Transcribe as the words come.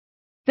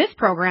This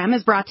program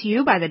is brought to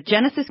you by the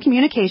Genesis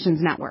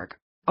Communications Network,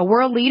 a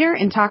world leader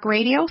in talk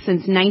radio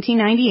since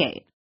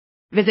 1998.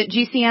 Visit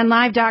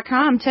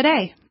GCNlive.com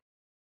today.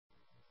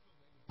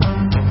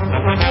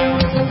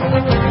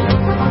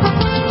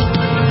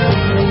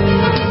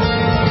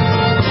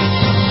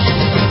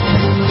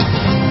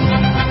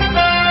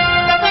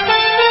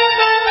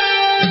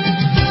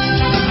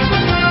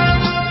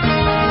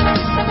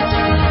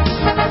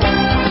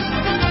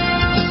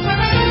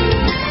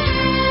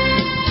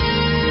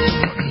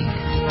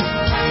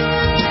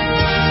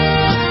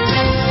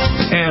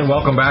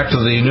 Welcome back to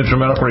the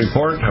NutriMedical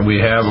Report. We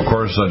have, of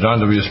course,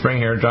 John W.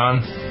 Spring here.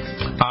 John,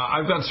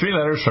 I've got 3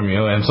 letters from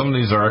you, and some of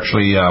these are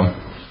actually,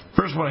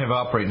 first one I have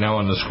up right now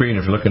on the screen,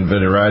 if you're looking at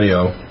video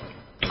radio,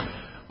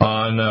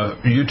 on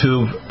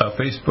YouTube,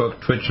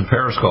 Facebook, Twitch, and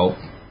Periscope,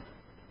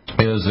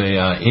 is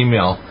a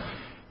email.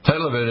 The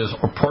title of it is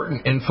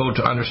Important Info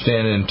to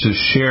Understand and to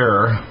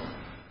Share.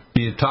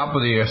 The top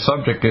of the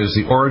subject is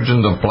the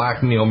origins of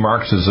black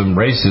neo-Marxism,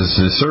 racism,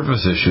 the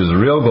surface issue. The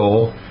real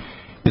goal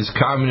is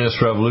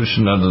communist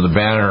revolution under the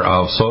banner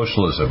of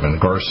socialism. And, of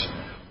course,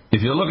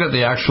 if you look at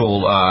the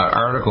actual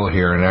article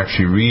here and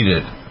actually read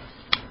it,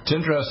 it's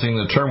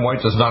interesting. The term white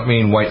does not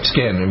mean white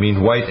skin. It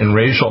means white in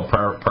racial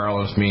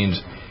parlance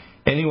means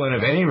anyone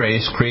of any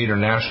race, creed, or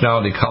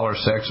nationality, color,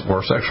 sex,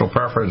 or sexual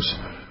preference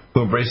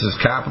who embraces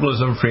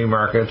capitalism, free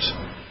markets,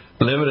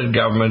 limited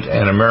government,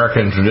 and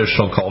American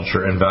traditional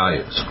culture and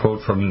values.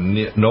 Quote from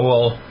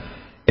Noel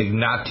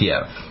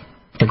Ignatieff.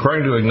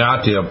 According to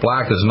Ignatieff,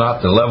 black is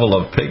not the level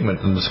of pigment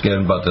in the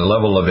skin, but the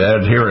level of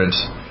adherence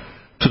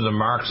to the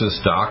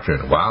Marxist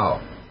doctrine. Wow.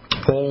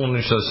 Poll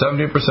only shows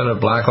 70% of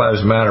Black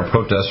Lives Matter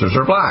protesters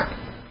are black.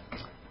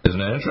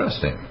 Isn't that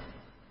interesting?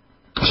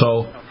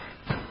 So,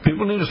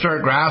 people need to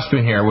start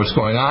grasping here what's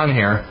going on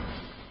here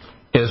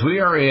is we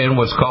are in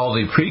what's called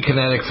the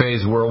pre-kinetic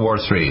phase of World War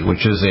III,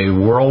 which is a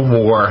world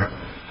war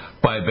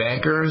by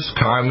bankers,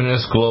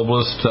 communists,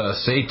 globalists,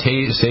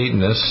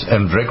 Satanists,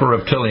 and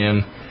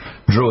Draco-Reptilian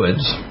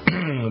druids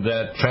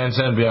that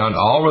transcend beyond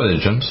all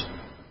religions,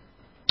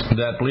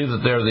 that believe that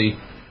they're the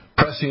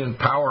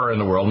prescient power in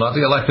the world, not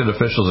the elected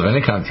officials of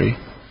any country,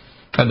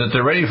 and that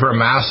they're ready for a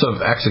massive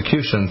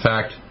execution. In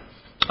fact,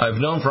 I've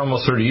known for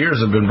almost 30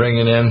 years I've been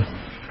bringing in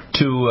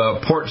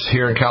to ports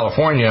here in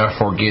California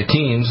for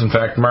guillotines. In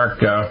fact, Mike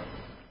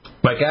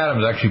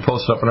Adams actually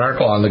posted up an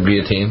article on the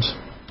guillotines.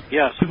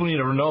 Yes. People need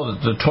to know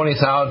that the 20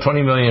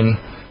 million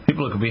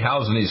people that could be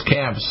housed in these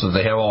camps that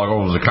they have all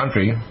over the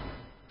country,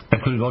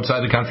 including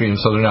outside the country in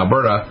southern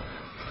Alberta,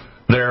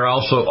 they're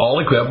also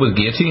all equipped with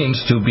guillotines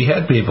to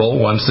behead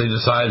people. Once they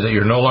decide that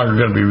you're no longer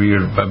going to be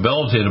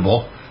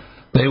rehabilitatable,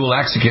 they will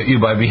execute you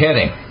by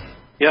beheading.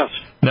 Yes.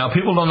 Now,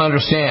 people don't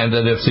understand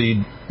that if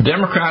the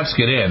Democrats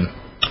get in,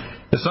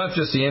 it's not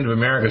just the end of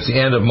America, it's the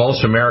end of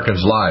most Americans'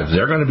 lives.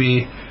 They're going to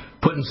be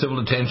put in civil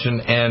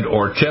detention and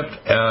or chipped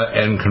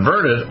and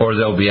converted, or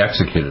they'll be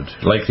executed.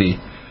 Like the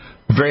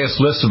various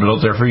lists have been out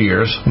there for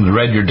years. The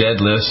red, you're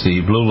dead list, the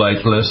blue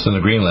light list, and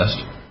the green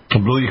list.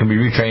 Blue, you can be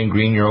retrained.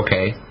 Green, you're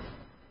okay.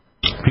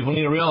 People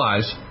need to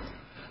realize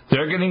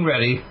they're getting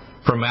ready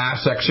for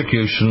mass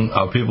execution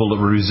of people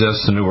that will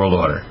resist the New World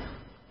Order.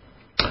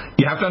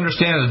 You have to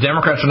understand that the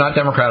Democrats are not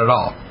Democrat at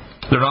all.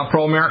 They're not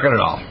pro-American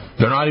at all.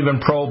 They're not even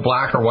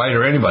pro-black or white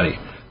or anybody.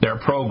 They're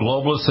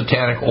pro-globalist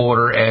satanic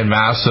order and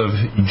massive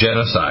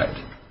genocide.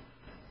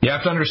 You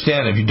have to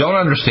understand, if you don't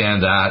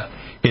understand that,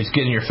 it's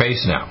getting your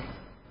face now.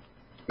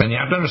 And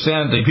you have to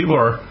understand that the people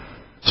who are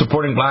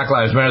supporting Black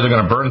Lives Matter, they're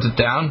going to burn it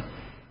down.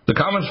 The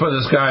comments by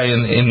this guy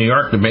in New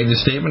York that made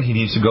this statement, he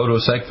needs to go to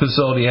a psych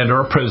facility and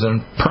or a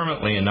prison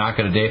permanently and not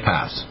get a day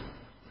pass.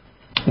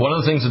 One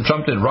of the things that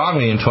Trump did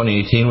wrongly in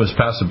 2018 was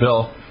pass a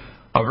bill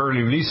of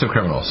early release of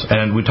criminals.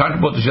 And we talked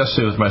about this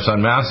yesterday with my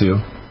son Matthew.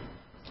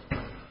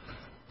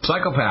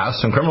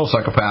 Psychopaths and criminal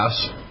psychopaths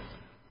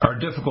are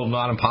difficult,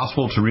 not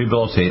impossible to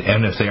rehabilitate.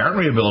 And if they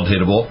aren't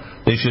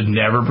rehabilitatable, they should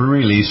never be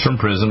released from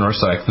prison or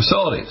psych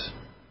facilities.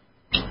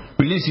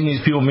 Releasing these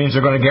people means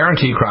they're going to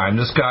guarantee crime.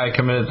 This guy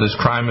committed this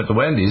crime at the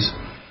Wendy's,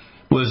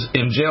 was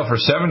in jail for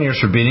 7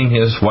 years for beating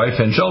his wife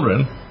and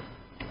children.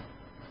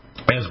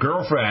 His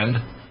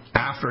girlfriend,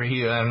 after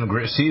he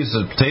seized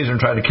the taser and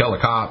tried to kill the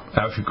cop,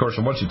 of course,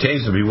 once he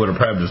tased him, he would have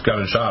grabbed his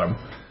gun and shot him.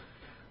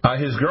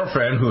 His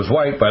girlfriend, who was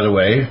white, by the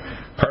way,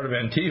 part of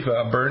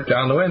Antifa, burnt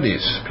down the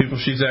Wendy's.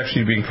 She's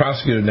actually being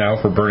prosecuted now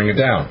for burning it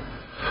down.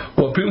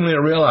 Well, people need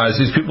to realize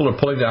these people are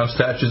pulling down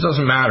statues. It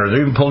doesn't matter.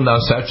 They're even pulling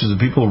down statues of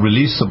people who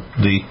release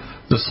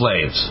the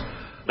slaves.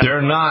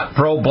 They're not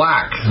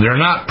pro-black.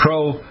 They're not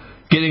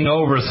pro-getting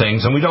over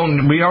things. And we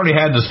already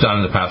had this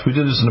done in the past. We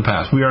did this in the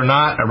past. We are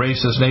not a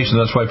racist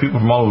nation. That's why people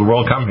from all over the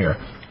world come here.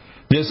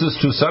 This is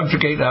to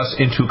subjugate us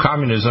into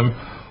communism,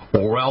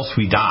 or else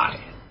we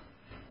die.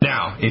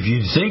 Now, if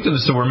you think that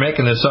we're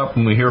making this up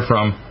when we hear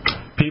from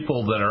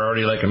people that are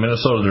already like in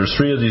Minnesota, there's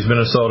 3 of these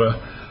Minnesota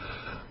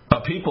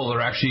people that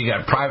are actually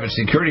got private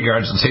security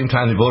guards at the same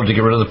time they voted to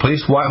get rid of the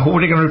police. Who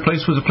are they going to replace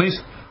with the police?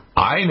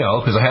 I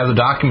know, because I have the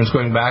documents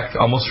going back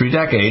almost 3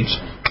 decades,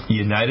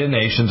 United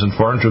Nations and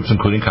foreign troops,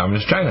 including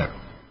Communist China.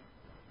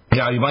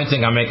 Now, you might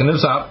think I'm making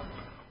this up,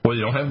 or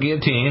they don't have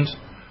guillotines,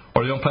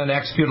 or they don't plan to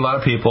execute a lot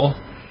of people.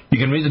 You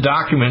can read the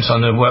documents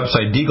on the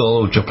website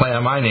Deagle, which will play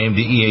on my name,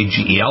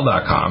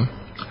 DEAGEL.com.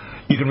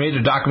 You can read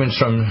the documents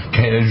from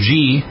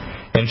Xi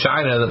in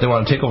China that they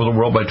want to take over the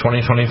world by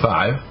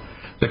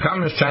 2025. The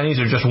Communist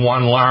Chinese are just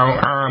one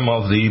arm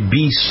of the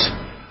beast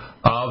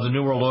of the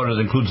New World Order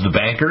that includes the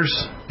bankers,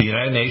 the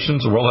United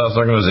Nations, the World Health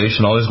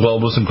Organization, all these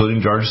globalists,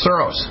 including George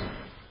Soros.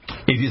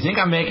 If you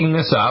think I'm making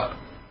this up,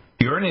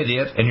 you're an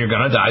idiot and you're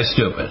going to die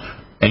stupid.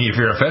 And if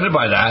you're offended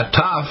by that,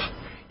 tough,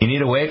 you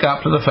need to wake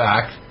up to the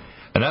fact.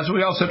 And that's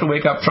what we also have to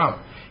wake up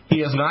Trump.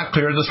 He has not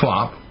cleared the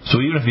swamp,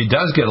 so even if he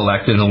does get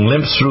elected and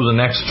limps through the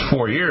next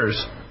 4 years,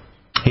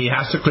 he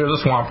has to clear the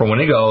swamp, or when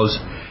he goes,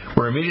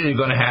 we're immediately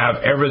going to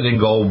have everything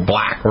go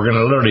black. We're going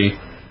to literally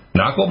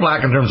not go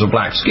black in terms of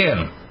black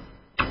skin.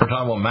 We're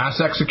talking about mass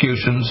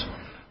executions,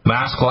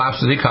 mass collapse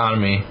of the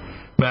economy,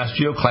 mass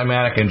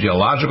geoclimatic and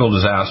geological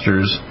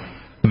disasters,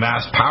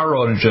 mass power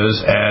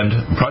outages,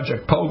 and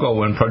Project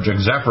Pogo and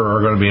Project Zephyr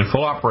are going to be in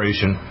full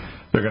operation.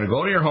 They're going to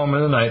go to your home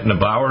in the night and the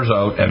hours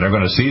out, and they're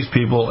going to seize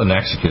people and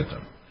execute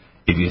them.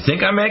 If you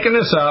think I'm making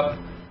this up,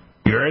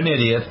 you're an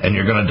idiot, and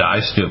you're going to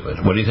die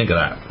stupid. What do you think of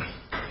that?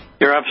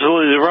 You're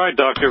absolutely right,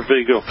 Dr.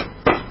 Vigo.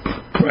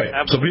 Right.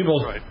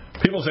 Absolutely.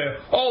 So people say,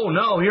 oh,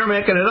 no, you're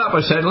making it up.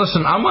 I said,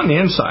 listen, I'm on the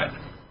inside.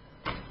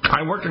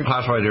 I worked in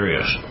classified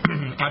areas.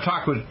 I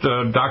talked with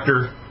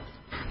Dr.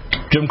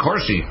 Jim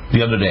Corsi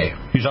the other day.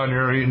 He's on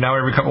here now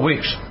every couple of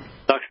weeks.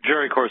 Dr.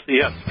 Jerry Corsi,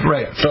 yes.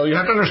 Right. So you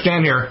have to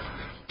understand here,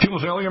 people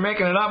say, oh, you're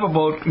making it up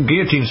about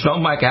guillotines. No,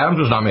 Mike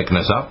Adams is not making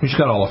this up. He's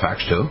got all the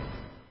facts, too.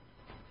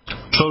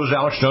 So does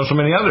Alex Jones, so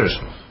many others.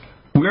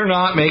 We're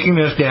not making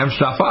this damn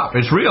stuff up.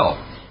 It's real.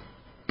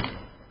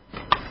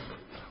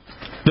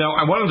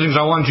 Now, one of the things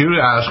I want you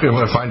to ask, I'm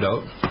going to find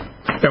out,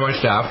 and my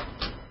staff,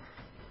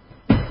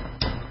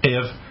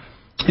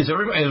 is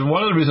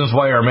one of the reasons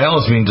why our mail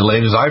is being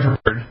delayed is I've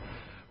heard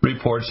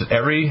reports that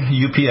every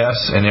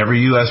UPS and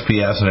every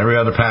USPS and every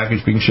other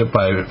package being shipped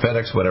by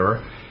FedEx,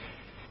 whatever,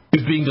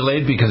 is being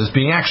delayed because it's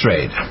being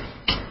x-rayed.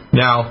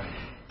 Now,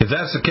 if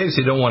that's the case,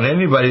 they don't want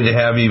anybody to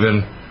have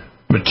even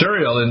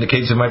material that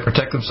indicates they might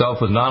protect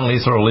themselves with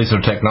non-lethal or lethal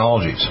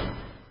technologies.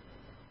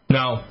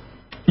 Now,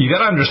 you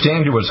got to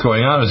understand here what's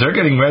going on is they're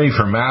getting ready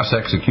for mass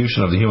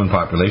execution of the human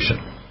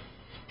population.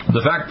 The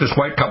fact this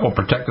white couple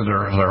protected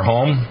their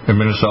home in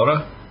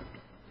Minnesota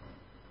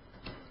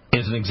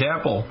is an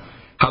example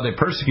how they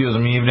persecuted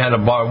him. He even had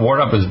to ward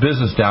up his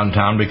business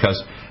downtown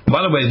because,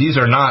 by the way, these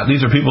are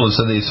people that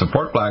said they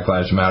support Black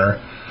Lives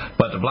Matter,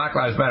 but the Black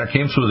Lives Matter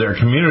came through their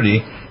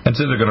community and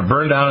said they're going to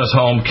burn down his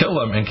home, kill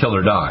him, and kill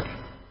their dog.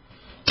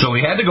 So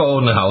he had to go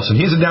in the house, and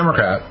he's a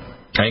Democrat,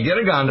 and get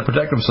a gun to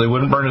protect him so he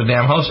wouldn't burn his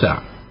damn house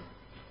down.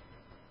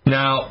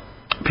 Now,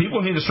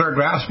 people need to start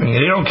grasping.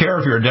 They don't care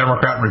if you're a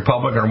Democrat,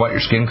 Republican, or what your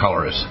skin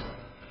color is.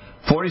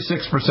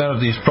 46%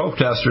 of these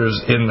protesters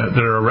that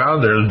are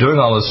around there doing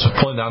all this,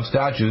 pulling down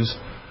statues,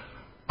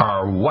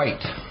 are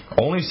white.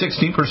 Only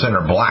 16%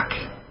 are black.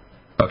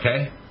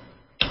 Okay?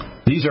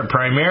 These are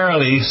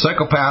primarily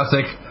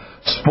psychopathic,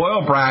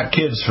 spoiled brat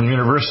kids from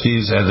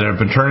universities that have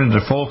been turned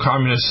into full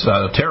communist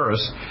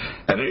terrorists,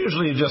 and they're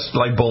usually just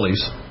like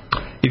bullies.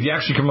 If you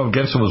actually come up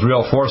against them with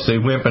real force, they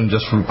wimp and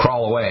just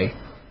crawl away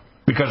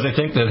because they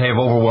think that they have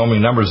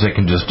overwhelming numbers, they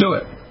can just do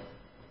it.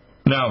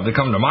 Now, if they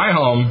come to my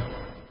home,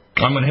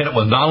 I'm going to hit it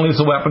with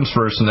non-lethal weapons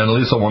first, and then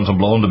lethal ones will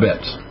blow them to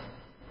bits.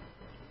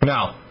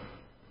 Now,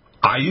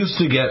 I used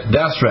to get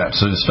death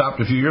threats. It stopped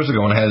a few years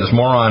ago when I had this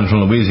moron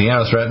from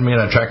Louisiana threaten me,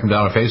 and I tracked him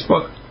down on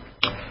Facebook.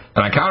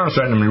 And I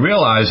counter-threatened him and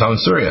realized how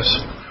serious.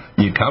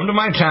 You come to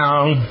my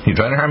town, you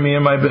try to harm me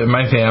and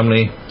my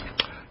family,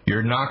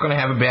 you're not going to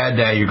have a bad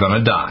day, you're going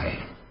to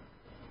die.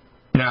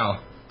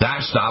 Now,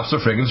 that stops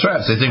the friggin'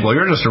 threats. They think, well,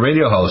 you're just a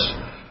radio host.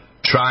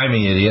 Try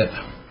me, idiot.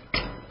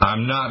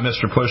 I'm not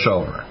Mr.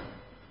 Pushover.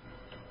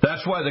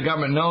 That's why the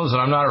government knows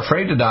that I'm not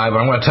afraid to die, but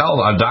I'm going to tell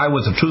them I'll die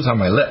with the truth on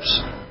my lips.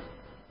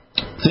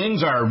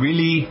 Things are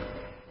really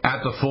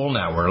at the full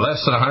now. We're less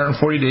than 140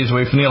 days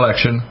away from the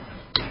election.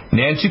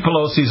 Nancy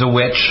Pelosi's a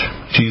witch.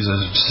 She's a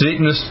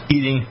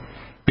Satanist-eating,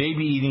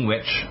 baby-eating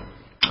witch.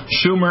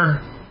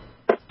 Schumer,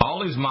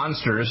 all these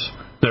monsters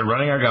that are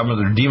running our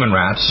government, they're demon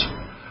rats,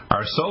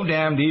 are so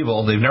damned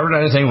evil, they've never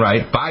done anything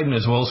right. Biden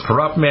is the most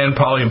corrupt man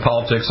probably in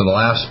politics in the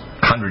last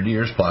 100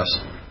 years plus.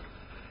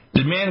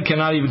 The man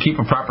cannot even keep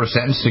a proper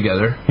sentence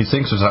together. He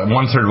thinks that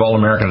one-third of all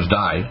Americans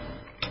died.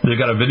 They've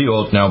got a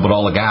video out now about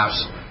all the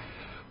gaffes.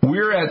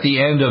 We're at the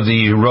end of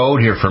the road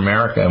here for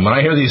America. And when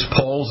I hear these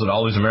polls that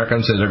all these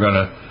Americans say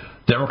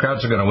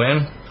Democrats are going to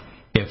win,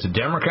 if the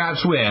Democrats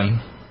win,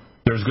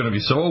 there's going to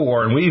be civil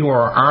war, and we who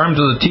are armed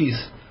to the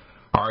teeth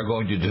are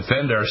going to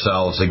defend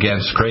ourselves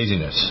against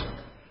craziness.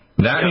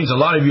 That means a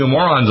lot of you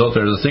morons out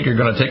there that think you're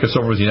going to take us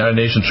over with the United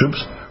Nations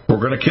troops,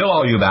 we're going to kill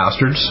all you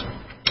bastards,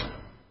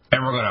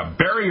 and we're going to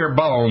bury your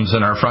bones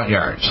in our front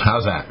yards.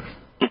 How's that?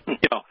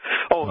 Yeah.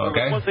 Oh,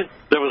 okay.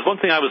 There was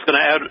one thing I was going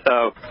to add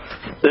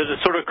that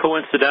is sort of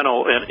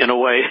coincidental in a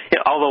way,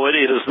 although it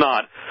is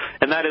not,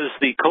 and that is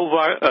the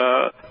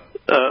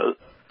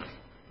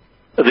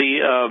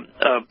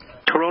the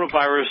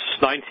coronavirus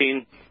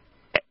 19,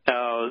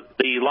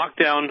 the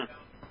lockdown,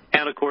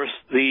 and, of course,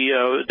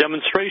 the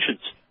demonstrations.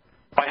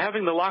 By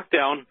having the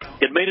lockdown,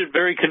 it made it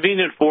very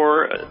convenient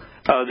for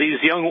these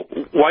young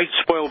white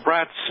spoiled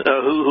brats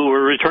who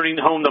were returning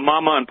home to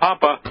Mama and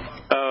Papa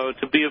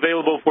to be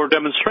available for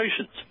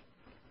demonstrations.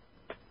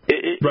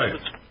 It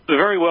was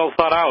very well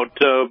thought out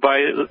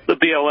by the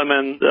BLM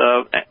and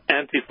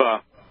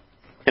Antifa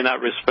in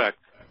that respect.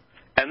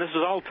 And this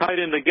is all tied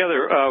in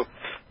together.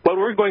 What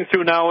we're going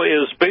through now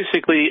is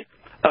basically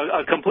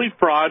a complete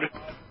fraud,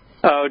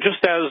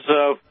 just as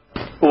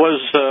was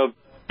the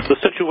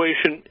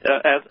situation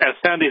at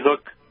Sandy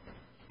Hook,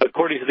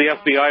 according to the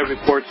FBI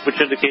reports,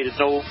 which indicated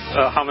no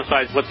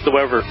homicides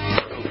whatsoever.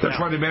 That's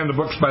why they banned the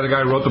books by the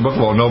guy who wrote the book,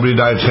 well, Nobody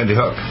Died at Sandy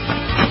Hook.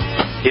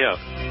 Yeah.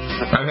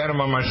 I've had him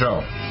on my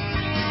show.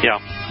 Yeah.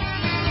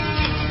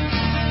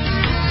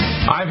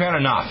 I've had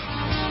enough.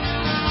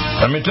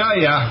 Let me tell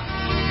you,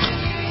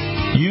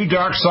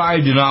 dark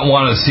side do not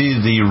want to see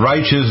the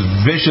righteous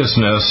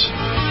viciousness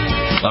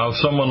of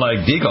someone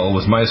like Deagle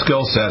with my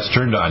skill sets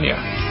turned on you.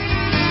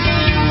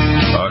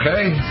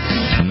 Okay?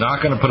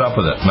 Not going to put up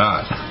with it.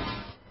 Not.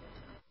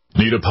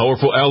 Need a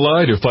powerful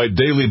ally to fight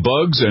daily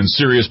bugs and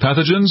serious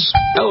pathogens?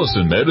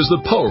 Allicin Med is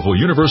the powerful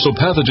universal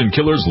pathogen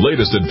killer's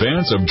latest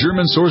advance of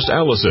German-sourced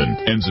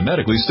allicin,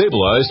 enzymatically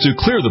stabilized to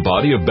clear the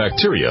body of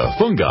bacteria,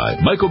 fungi,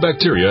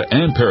 mycobacteria,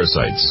 and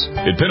parasites.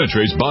 It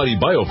penetrates body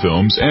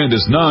biofilms and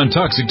is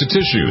non-toxic to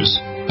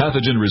tissues.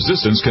 Pathogen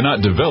resistance cannot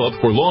develop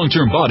for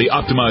long-term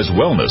body-optimized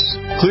wellness.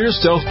 Clear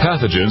stealth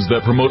pathogens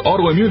that promote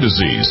autoimmune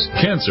disease,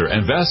 cancer,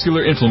 and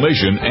vascular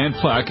inflammation and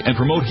plaque and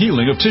promote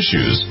healing of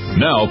tissues.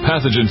 Now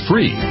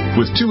pathogen-free.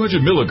 With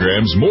 200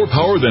 milligrams more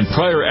power than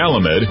prior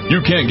Alamed,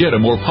 you can't get a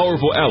more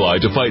powerful ally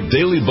to fight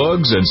daily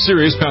bugs and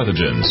serious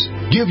pathogens.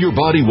 Give your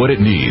body what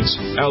it needs.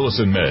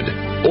 Allicin Med.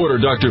 Order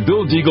Dr.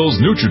 Bill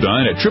Deagle's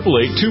Nutridyne at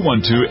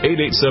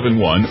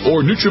 888-212-8871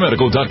 or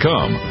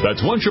NutriMedical.com. That's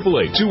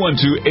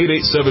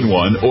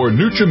 1-888-212-8871 or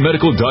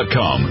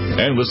NutriMedical.com.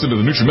 And listen to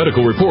the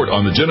NutriMedical Report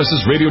on the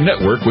Genesis Radio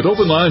Network with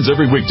open lines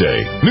every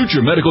weekday.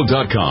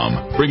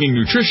 NutriMedical.com, bringing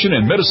nutrition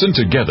and medicine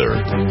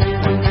together.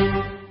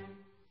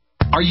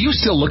 Are you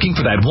still looking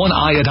for that one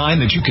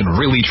iodine that you can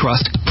really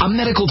trust? A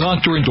medical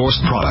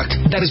doctor-endorsed product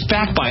that is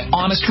backed by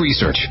honest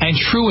research and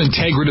true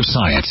integrative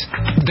science?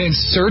 Then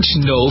search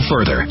no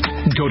further.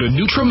 Go to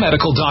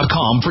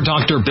NutriMedical.com for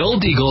Dr. Bill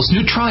Deagle's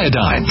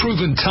Nutriodine,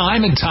 proven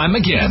time and time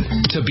again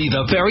to be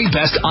the very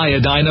best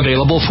iodine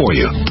available for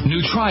you.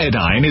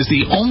 Nutriodine is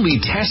the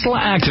only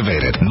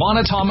Tesla-activated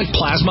monatomic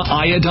plasma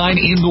iodine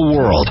in the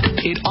world.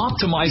 It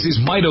optimizes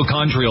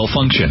mitochondrial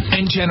function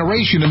and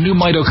generation of new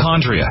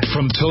mitochondria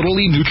from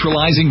totally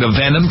neutralizing the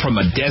venom from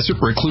a desert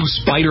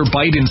recluse spider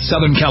bite in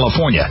Southern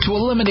California to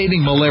eliminating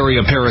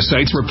malaria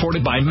parasites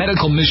reported by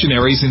medical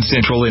missionaries in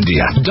central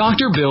India.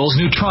 Dr. Bill's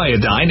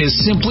Nutriodine is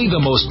simply the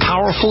most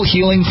powerful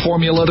healing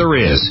formula there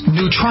is.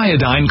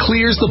 Nutriodine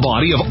clears the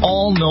body of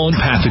all known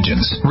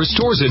pathogens,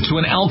 restores it to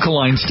an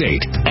alkaline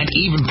state, and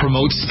even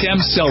promotes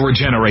stem cell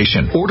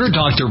regeneration. Order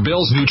Dr.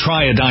 Bill's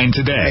Nutriodine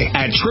today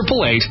at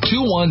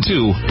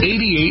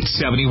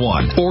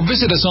 888-212-8871 or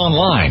visit us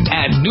online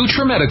at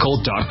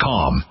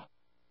NutriMedical.com.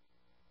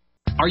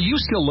 Are you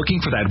still looking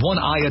for that one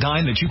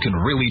iodine that you can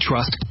really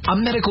trust? A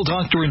medical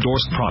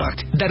doctor-endorsed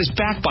product that is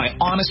backed by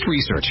honest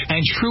research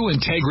and true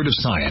integrative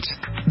science?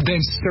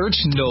 Then search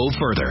no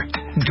further.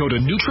 Go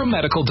to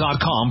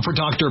NutriMedical.com for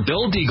Dr.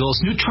 Bill Deagle's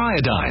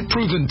Nutriodine,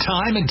 proven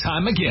time and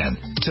time again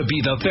to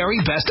be the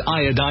very best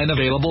iodine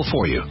available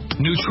for you.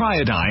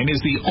 Nutriodine is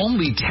the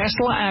only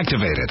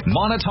Tesla-activated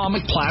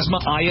monatomic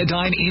plasma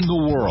iodine in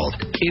the world.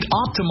 It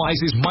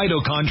optimizes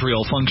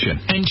mitochondrial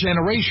function and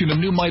generation of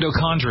new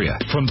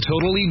mitochondria from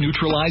totally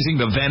neutralizing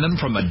the venom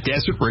from a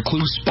desert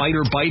recluse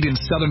spider bite in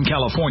Southern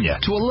California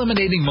to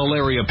eliminating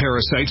malaria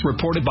parasites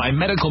reported by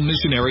medical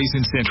missionaries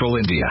in central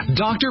India.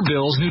 Dr.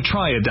 Bill's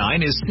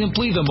Nutriodine is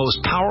simply the most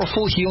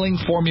powerful healing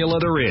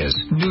formula there is.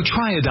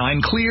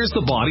 Nutriodine clears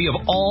the body of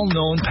all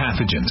known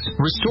pathogens,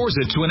 restores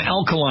it to an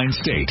alkaline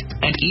state,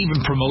 and even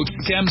promotes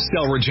stem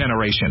cell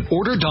regeneration.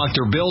 Order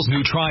Dr. Bill's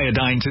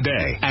Nutriodine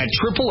today at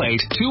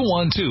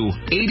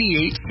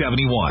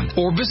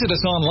 888-212-8871 or visit us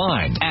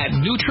online at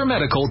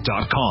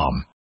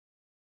NutriMedical.com.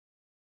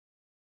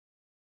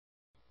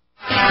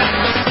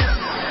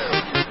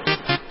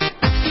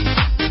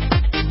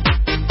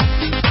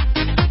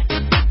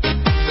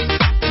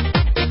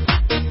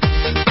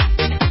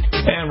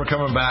 And we're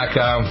coming back.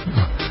 I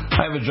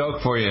have a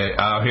joke for you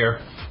here.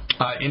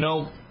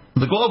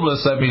 The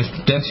globalists, that means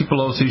Nancy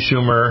Pelosi,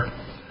 Schumer,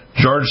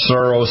 George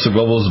Soros, the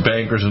globalist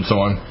bankers, and so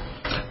on,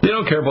 they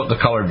don't care about the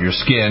color of your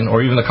skin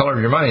or even the color of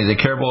your money. They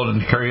care about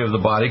an area of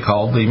the body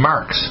called the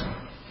marks.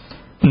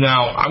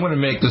 Now, I'm going to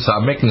make this up.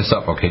 I'm making this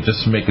up, okay,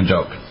 just to make a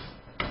joke.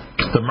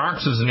 The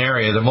marks is an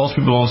area that most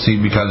people don't see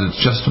because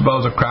it's just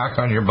about the crack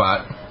on your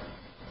butt,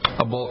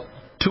 about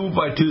 2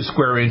 by 2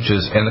 square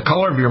inches, and the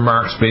color of your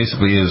marks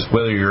basically is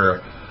whether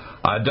you're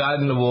a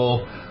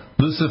dyed-in-the-wool,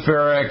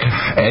 luciferic,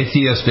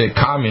 atheistic,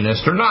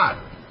 communist or not.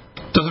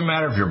 Doesn't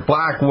matter if you're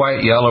black,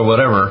 white, yellow,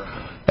 whatever.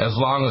 as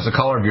long as the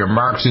color of your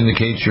marks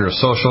indicates you're a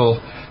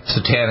social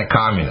satanic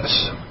communist.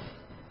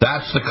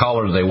 That's the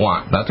color they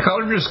want. Not the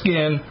color of your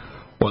skin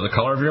or the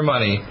color of your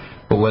money,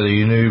 but whether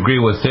you agree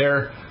with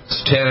their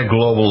satanic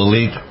global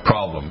elite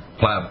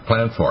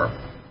plan for.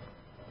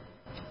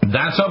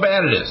 That's how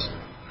bad it is.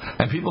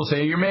 And people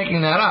say, you're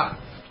making that up.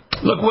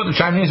 Look what the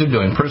Chinese are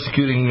doing,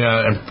 persecuting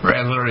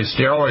and literally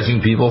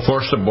sterilizing people,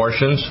 forced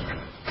abortions.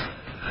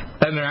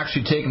 And they're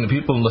actually taking the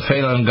people in the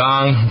Falun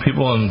Gong,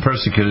 people, and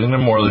persecuting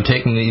them, or they're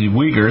taking the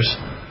Uyghurs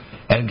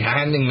and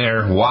handing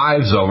their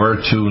wives over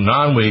to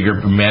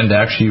non-Uyghur men to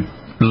actually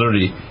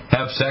literally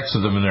have sex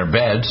with them in their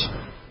beds.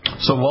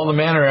 So while the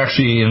men are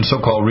actually in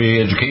so-called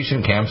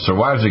re-education camps, their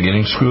wives are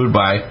getting screwed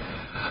by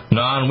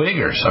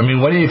non-Uyghurs. I mean,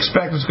 what do you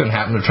expect is going to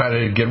happen to try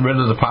to get rid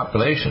of the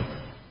population?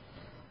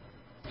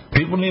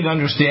 People need to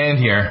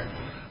understand here,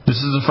 this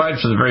is a fight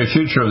for the very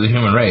future of the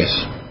human race.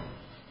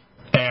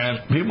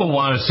 And people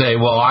want to say,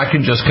 well, I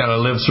can just kind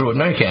of live through it.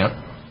 No, you can't.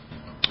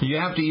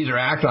 You have to either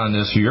act on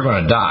this or you're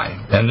going to die.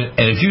 And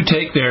if you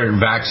take their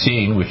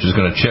vaccine, which is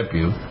going to chip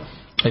you,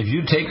 if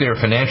you take their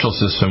financial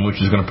system,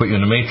 which is going to put you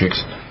in the matrix,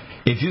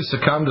 if you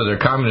succumb to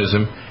their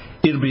communism,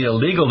 it'll be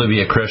illegal to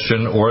be a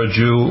Christian or a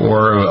Jew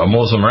or a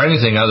Muslim or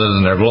anything other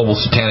than their global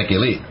satanic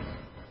elite.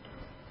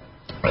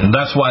 And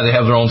that's why they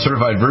have their own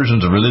certified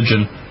versions of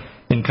religion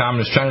in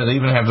Communist China. They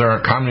even have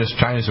their Communist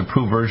China's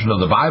approved version of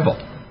the Bible.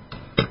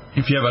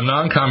 If you have a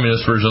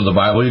non-communist version of the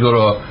Bible, you go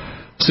to a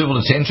civil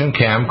detention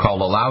camp called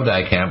a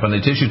Laodai camp, and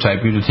they tissue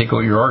type you to take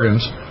out your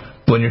organs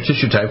when your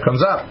tissue type comes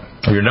up.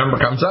 If your number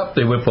comes up,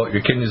 they whip out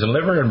your kidneys and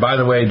liver, and by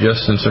the way,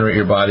 just incinerate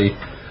your body.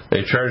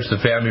 They charge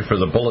the family for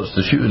the bullets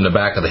to shoot in the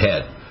back of the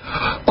head.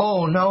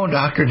 Oh, no,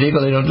 Dr.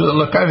 Deagle, they don't do that.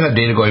 Look, I've had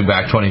data going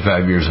back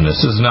 25 years in this.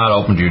 This is not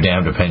open to your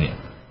damned opinion.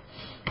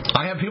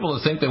 I have people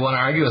that think they want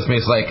to argue with me.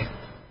 It's like,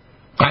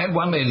 I had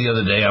one lady the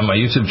other day on my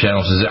YouTube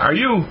channel who says, Are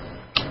you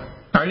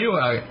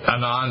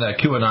a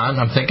QAnon?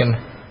 I'm thinking,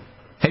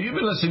 have you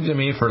been listening to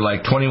me for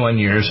like 21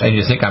 years and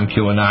you think I'm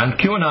QAnon?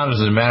 QAnon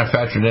is a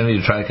manufactured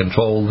entity to try to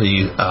control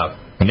the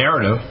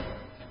narrative.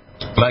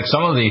 Like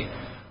some of the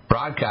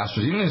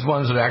broadcasters, even these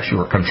ones that actually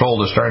were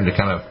controlled, are starting to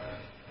kind of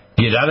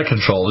get out of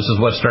control. This is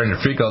what's starting to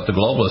freak out the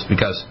globalists,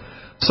 because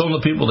some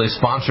of the people they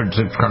sponsored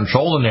to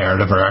control the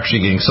narrative are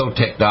actually getting so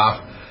ticked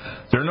off,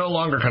 they're no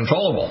longer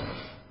controllable.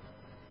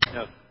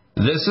 Yep.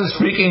 This is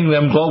freaking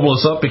them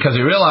globalists up because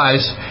they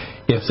realize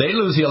if they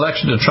lose the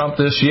election to Trump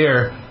this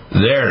year,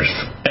 there's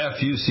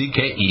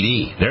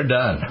F-U-C-K-E-D. They're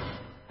done.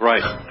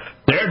 Right.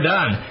 They're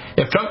done.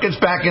 If Trump gets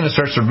back in and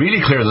starts to really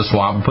clear the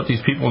swamp and put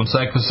these people in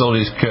psych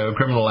facilities,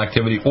 criminal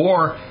activity,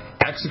 or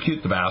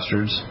execute the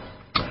bastards,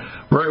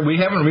 we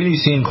haven't really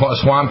seen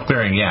swamp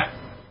clearing yet.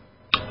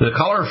 The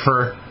color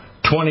for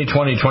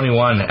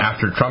 2020-21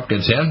 after Trump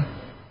gets in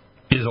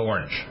is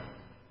orange.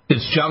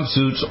 It's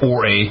jumpsuits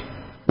or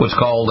what's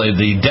called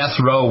the death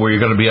row, where you're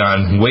going to be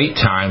on wait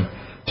time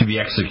to be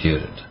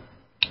executed.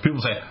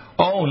 People say,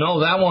 oh, no,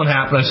 that won't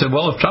happen. I said,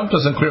 well, if Trump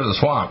doesn't clear the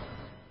swamp,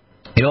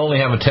 he'll only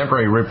have a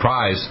temporary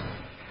reprise,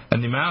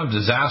 and the amount of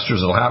disasters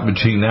that will happen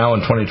between now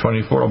and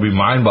 2024 will be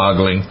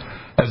mind-boggling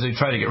as they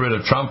try to get rid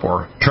of Trump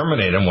or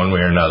terminate him one way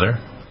or another,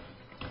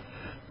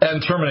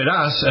 and terminate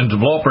us and to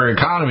blow up our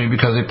economy,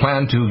 because they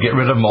plan to get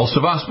rid of most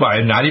of us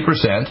by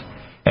 90%.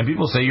 And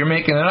people say, you're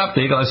making it up,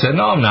 Deagle. I said,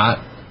 no, I'm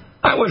not.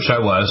 I wish I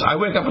was. I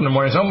wake up in the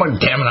morning and say, oh, my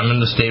damn it, I'm in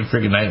the state of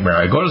friggin' nightmare.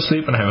 I go to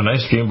sleep and I have a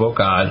nice dream about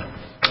God.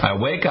 I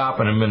wake up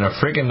and I'm in a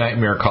friggin'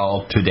 nightmare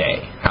called today.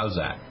 How's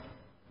that?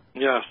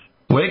 Yes.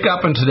 Wake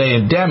up and today,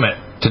 and damn it,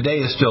 today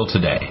is still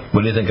today.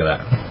 What do you think of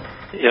that?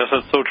 Yes,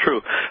 that's so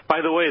true.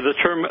 By the way, the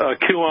term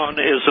QAnon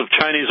is of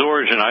Chinese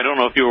origin. I don't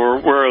know if you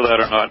were aware of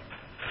that or not.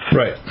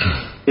 Right.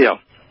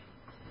 Yeah.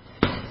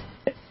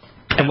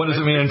 And what does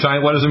it mean in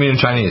Chinese? What does it mean in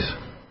Chinese?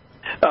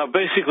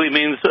 Basically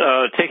means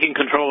taking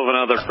control of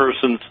another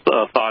person's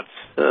thoughts,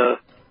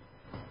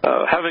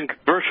 having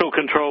virtual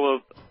control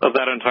of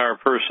that entire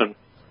person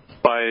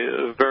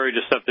by very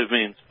deceptive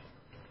means.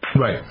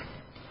 Right.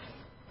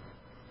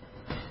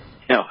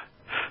 Yeah.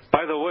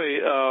 By the way,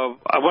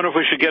 I wonder if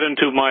we should get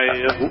into my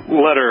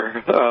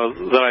letter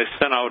that I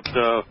sent out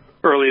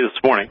early this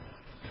morning.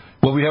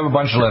 Well, we have a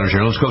bunch of letters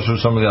here. Let's go through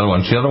some of the other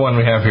ones. The other one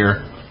we have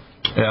here,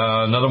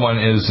 another one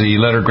is the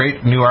letter,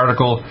 great new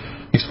article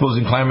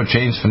exposing climate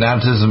change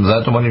fanaticism. Is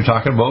that the one you're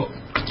talking about?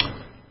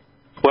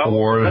 Well,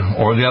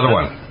 or the other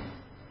one?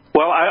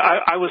 Well,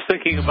 I was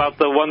thinking about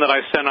the one that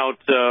I sent out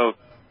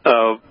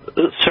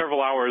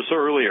several hours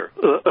earlier.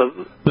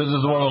 This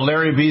is the one that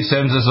Larry B.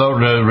 sends us out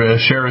to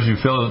share as you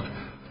feel it.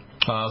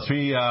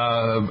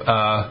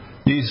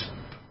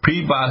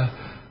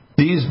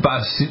 These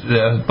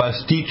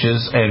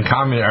bastiches and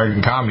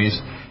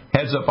commies,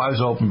 heads up, eyes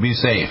open, be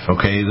safe.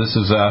 Okay, this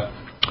is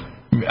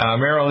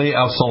Marilee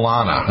of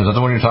Solana. Is that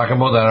the one you're talking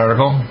about, that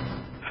article?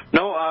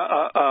 No,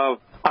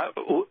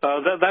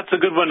 that's a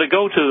good one to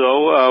go to,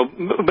 though.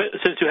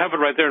 Since you have it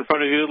right there in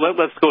front of you,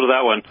 let's go to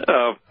that one.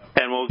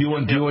 And we'll. Do you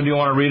want to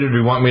read it, or do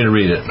you want me to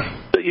read it?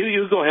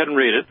 You go ahead and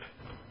read it.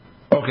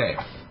 Okay.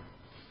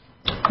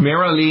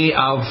 Marilee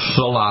of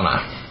Solana.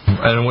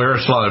 And we're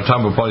Solana,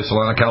 talking about probably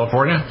Solana,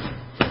 California?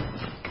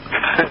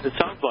 It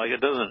sounds like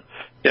it, doesn't it?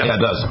 Yeah,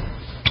 it does.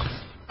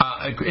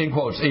 In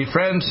quotes, a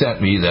friend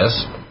sent me this,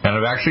 and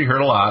I've actually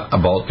heard a lot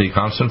about the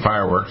constant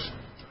fireworks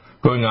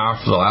going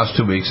off for the last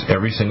 2 weeks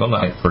every single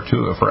night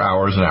for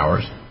hours and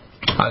hours.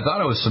 I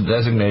thought it was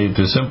designated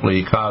to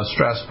simply cause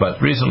stress,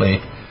 but recently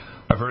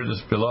I've heard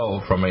this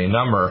below from a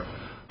number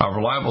of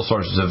reliable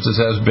sources. If this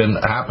has been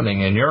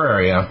happening in your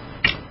area,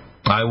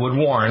 I would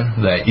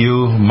warn that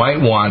you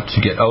might want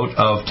to get out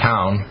of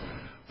town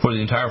for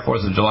the entire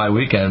 4th of July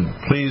weekend.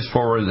 Please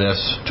forward this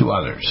to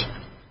others.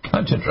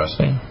 That's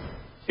interesting.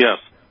 Yes.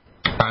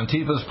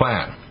 Antifa's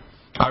plan.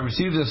 I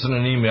received this in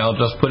an email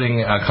just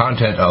putting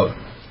content out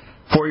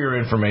for your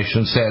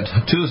information. Sent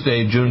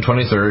Tuesday, June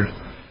 23rd,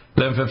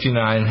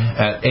 11:59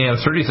 at AM.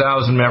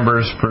 30,000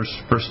 members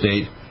per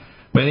state,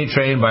 many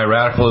trained by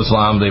radical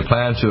Islam. They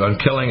plan on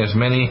killing as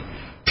many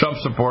Trump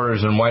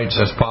supporters and whites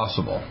as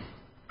possible.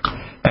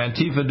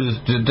 Antifa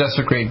to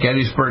desecrate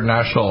Gettysburg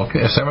National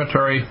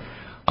Cemetery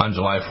on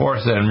July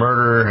 4th and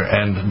murder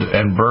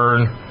and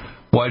burn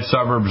white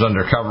suburbs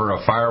under cover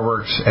of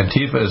fireworks.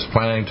 Antifa is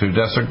planning to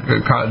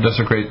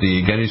desecrate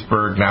the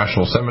Gettysburg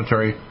National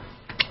Cemetery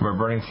by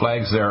burning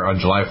flags there on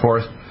July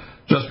 4th,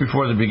 just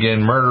before they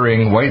begin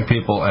murdering white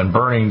people and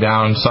burning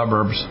down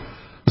suburbs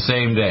the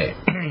same day.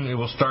 It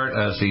will start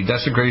as the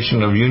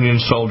desecration of Union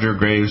soldier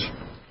graves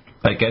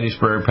at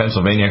Gettysburg,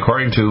 Pennsylvania,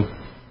 according to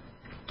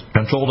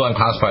Controlled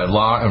Unclassified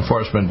Law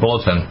Enforcement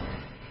Bulletin.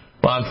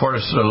 Law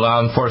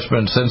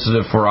enforcement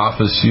sensitive for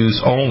office use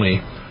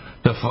only.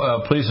 The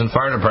police and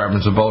fire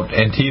departments about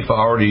Antifa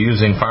already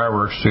using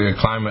fireworks to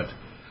climate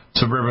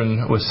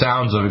suburban with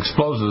sounds of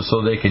explosives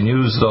so they can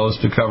use those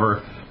to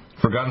cover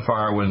for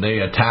gunfire when they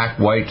attack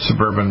white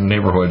suburban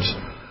neighborhoods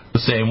the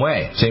same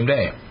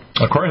day.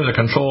 According to the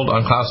Controlled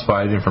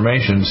Unclassified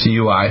Information,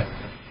 CUI,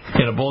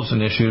 in a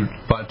bulletin issued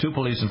by 2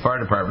 police and fire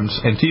departments,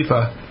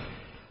 Antifa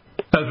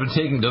has been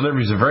taking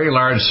deliveries of very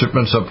large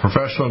shipments of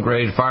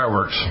professional-grade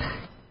fireworks.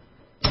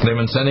 They've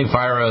been sending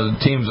fire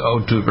teams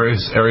out to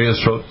various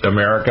areas throughout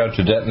America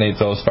to detonate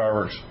those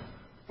fireworks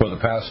for the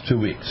past 2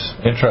 weeks.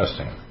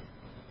 Interesting.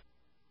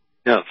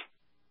 Yes.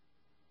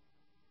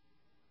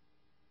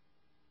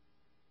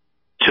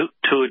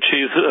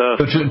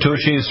 To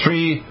achieve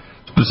 3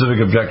 specific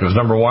objectives.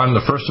 Number 1,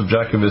 the first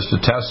objective is to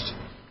test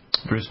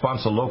the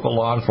response of local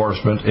law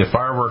enforcement. If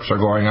fireworks are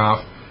going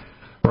off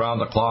around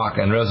the clock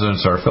and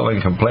residents are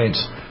filling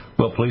complaints,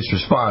 will police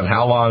respond?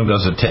 How long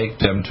does it take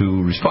them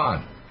to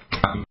respond?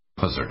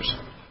 Officers.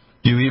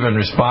 Do you even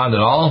respond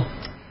at all?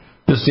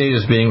 This data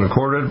is being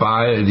recorded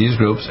by these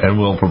groups and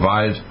will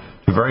provide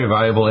very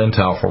valuable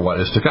intel for what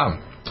is to come.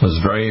 This is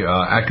a very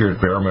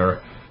accurate barometer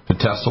to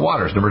test the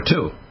waters. Number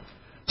 2.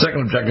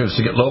 Second objective is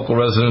to get local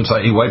residents,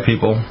 i.e. white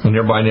people, in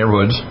nearby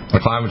neighborhoods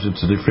acclimated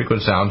to the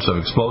frequent sounds of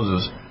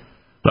explosives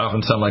that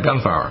often sound like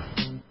gunfire.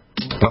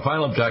 The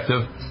final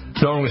objective,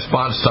 knowing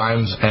response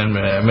times and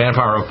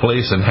manpower of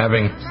police and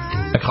having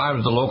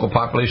acclimated the local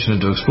population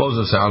into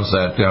explosive sounds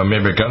that may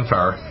be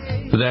gunfire,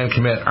 to then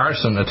commit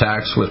arson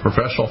attacks with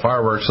professional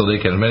fireworks so they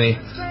can, many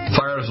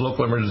fires,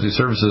 local emergency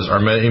services are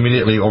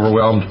immediately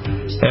overwhelmed,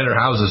 enter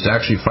houses to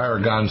actually fire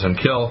guns and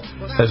kill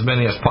as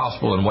many as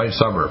possible in white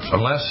suburbs.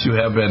 Unless you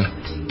have been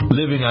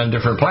living on a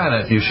different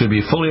planet, you should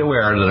be fully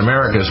aware that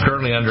America is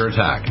currently under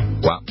attack.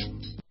 Wow.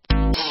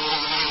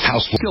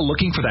 Still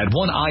looking for that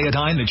one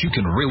iodine that you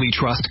can really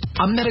trust?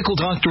 A medical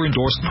doctor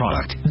endorsed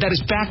product that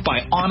is backed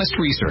by honest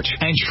research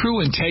and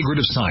true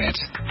integrative science?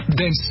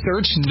 Then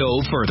search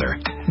no further.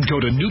 Go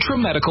to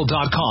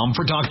NutriMedical.com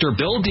for Dr.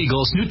 Bill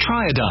Deagle's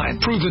Nutriodine,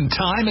 proven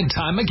time and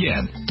time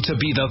again to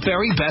be the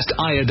very best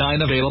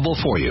iodine available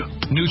for you.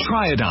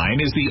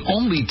 Nutriodine is the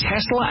only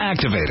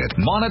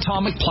Tesla-activated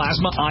monatomic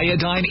plasma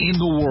iodine in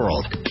the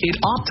world. It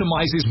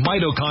optimizes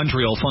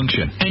mitochondrial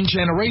function and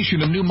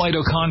generation of new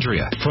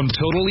mitochondria, from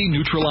totally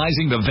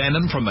neutralizing the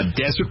venom from a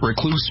desert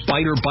recluse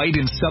spider bite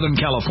in Southern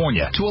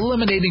California to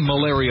eliminating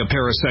malaria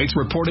parasites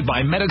reported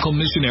by medical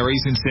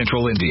missionaries in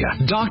Central India.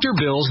 Dr.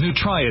 Bill's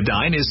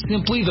Nutriodine is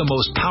simply the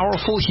most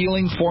powerful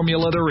healing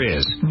formula there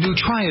is.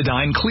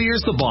 Nutriodine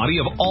clears the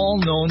body of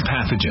all known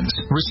pathogens,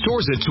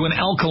 restores it to an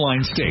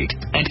alkaline state,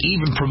 and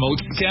even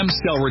promotes stem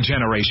cell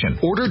regeneration.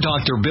 Order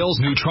Dr. Bill's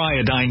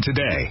Nutriodine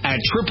today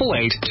at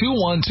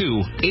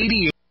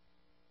 888-212-88.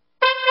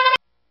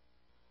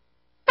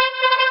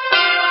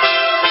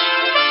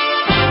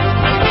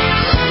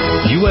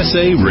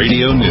 USA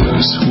Radio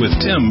News with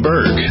Tim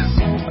Berg.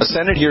 A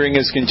Senate hearing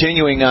is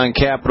continuing on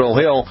Capitol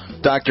Hill.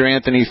 Dr.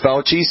 Anthony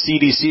Fauci,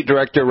 CDC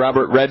Director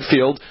Robert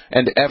Redfield,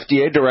 and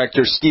FDA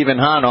Director Stephen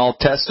Hahn all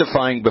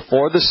testifying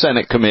before the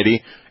Senate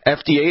committee.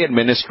 FDA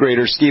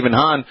Administrator Stephen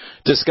Hahn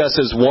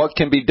discusses what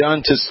can be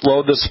done to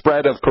slow the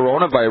spread of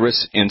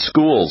coronavirus in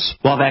schools.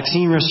 While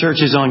vaccine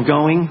research is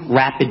ongoing,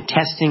 rapid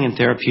testing and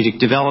therapeutic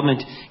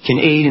development can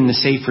aid in the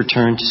safe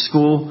return to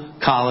school,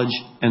 college,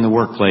 and the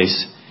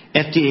workplace.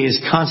 FDA is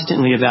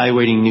constantly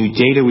evaluating new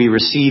data we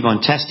receive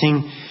on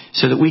testing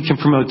so that we can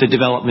promote the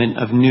development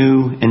of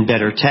new and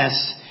better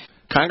tests.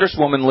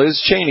 Congresswoman Liz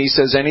Cheney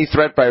says any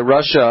threat by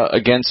Russia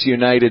against the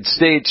United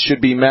States should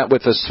be met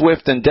with a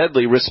swift and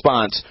deadly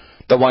response.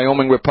 The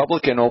Wyoming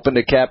Republican opened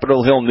a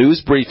Capitol Hill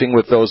news briefing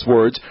with those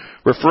words,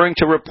 referring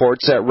to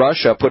reports that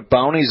Russia put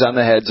bounties on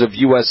the heads of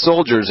U.S.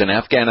 soldiers in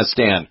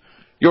Afghanistan.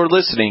 You're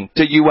listening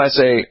to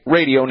USA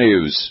Radio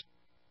News.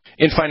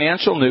 In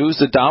financial news,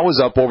 the Dow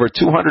was up over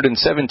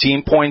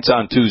 217 points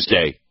on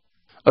Tuesday.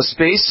 A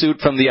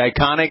spacesuit from the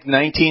iconic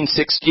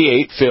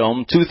 1968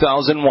 film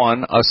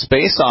 2001, A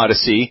Space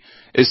Odyssey,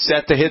 is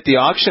set to hit the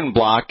auction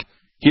block.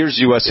 Here's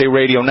USA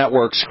Radio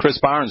Network's Chris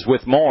Barnes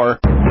with more.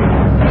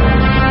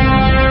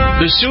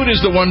 The suit is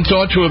the one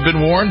thought to have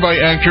been worn by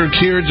actor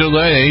Keir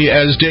Dullea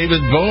as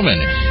David Bowman,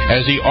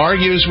 as he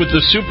argues with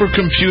the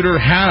supercomputer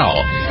HAL,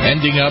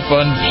 ending up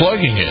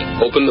unplugging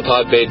it. Open the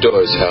pod bay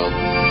doors, Hal.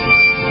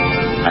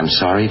 I'm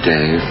sorry,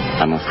 Dave.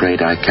 I'm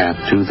afraid I can't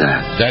do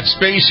that. That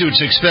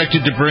spacesuit's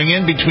expected to bring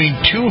in between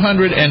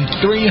 $200,000 and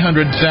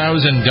 $300,000.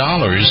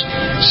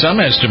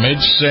 Some estimates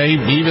say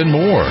even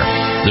more.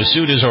 The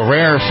suit is a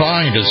rare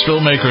find, as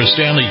filmmaker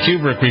Stanley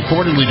Kubrick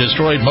reportedly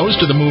destroyed most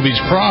of the movie's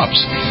props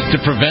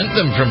to prevent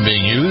them from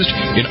being used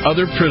in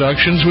other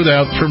productions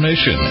without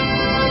permission.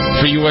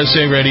 For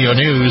USA Radio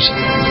News,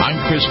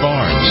 I'm Chris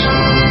Barnes.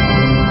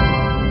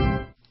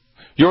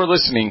 You're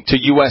listening to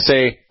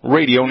USA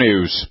Radio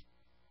News.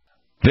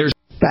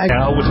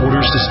 Now with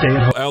orders to stay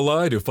at home.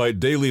 Ally to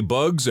fight daily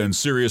bugs and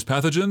serious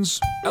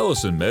pathogens?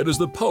 Allicin Med is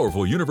the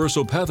powerful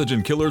universal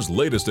pathogen killer's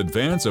latest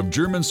advance of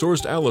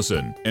German-sourced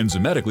allicin,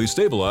 enzymatically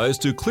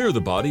stabilized to clear the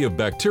body of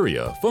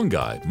bacteria,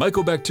 fungi,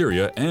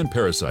 mycobacteria, and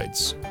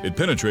parasites. It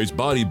penetrates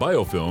body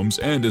biofilms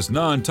and is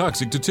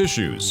non-toxic to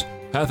tissues.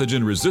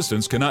 Pathogen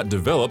resistance cannot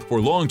develop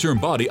for long-term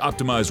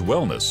body-optimized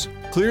wellness.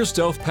 Clear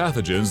stealth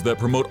pathogens that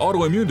promote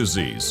autoimmune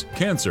disease,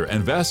 cancer,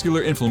 and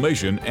vascular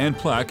inflammation and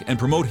plaque and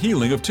promote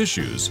healing of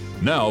tissues.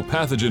 Now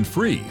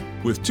pathogen-free.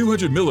 With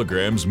 200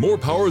 milligrams more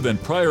power than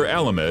prior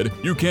Alamed,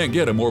 you can't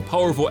get a more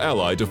powerful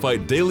ally to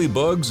fight daily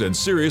bugs and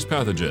serious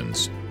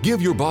pathogens.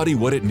 Give your body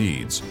what it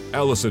needs.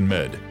 Allicin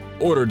Med.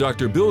 Order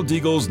Dr. Bill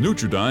Deagle's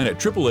Nutridyne at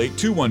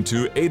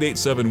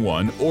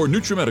 888-212-8871 or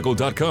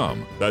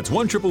NutriMedical.com. That's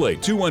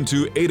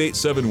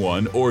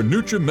 1-888-212-8871 or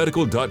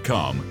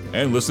NutriMedical.com.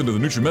 And listen to the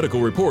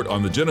NutriMedical Report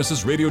on the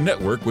Genesis Radio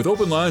Network with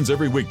open lines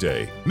every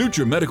weekday.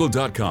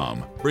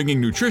 NutriMedical.com,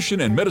 bringing nutrition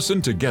and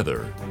medicine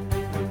together.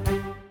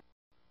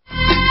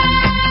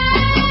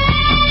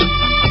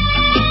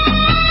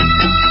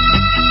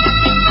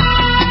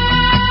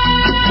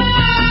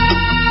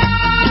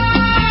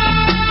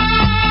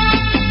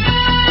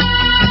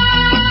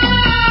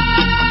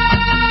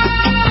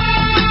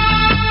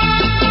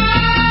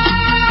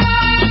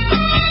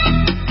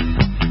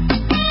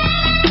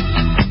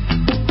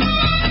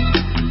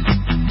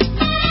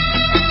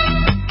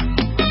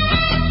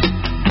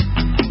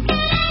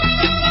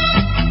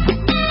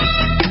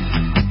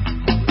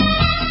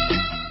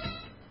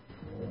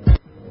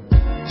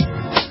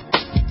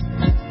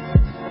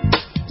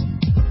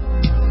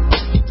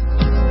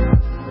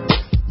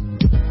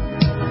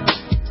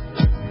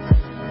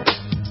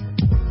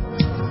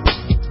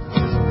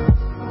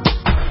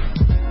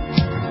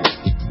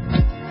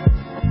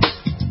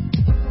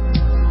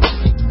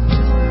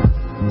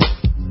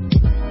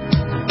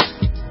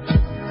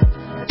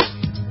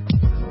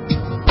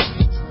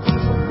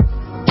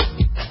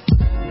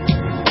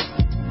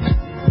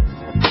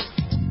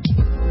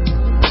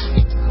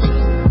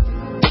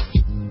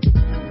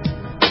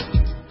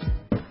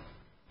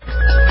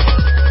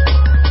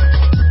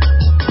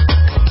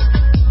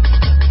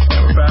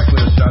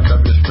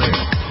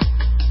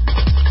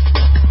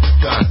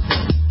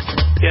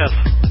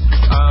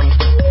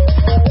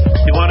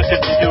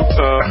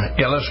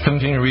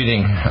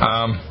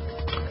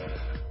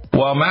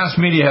 While mass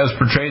media has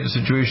portrayed the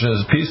situation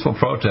as peaceful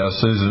protests,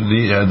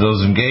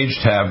 those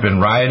engaged have been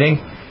rioting,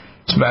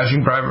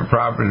 smashing private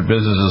property,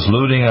 businesses,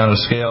 looting on a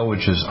scale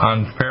which is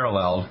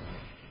unparalleled,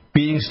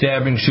 beating,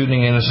 stabbing,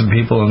 shooting innocent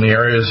people in the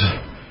areas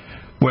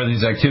where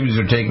these activities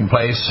are taking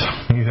place.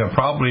 You have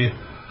probably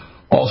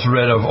also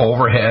read of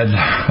overhead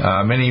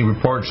many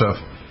reports of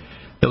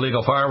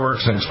illegal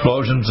fireworks and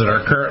explosions that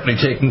are currently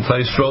taking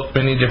place throughout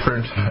many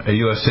different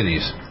U.S.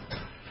 cities.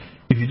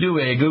 If you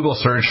do a Google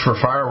search for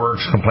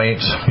fireworks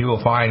complaints, you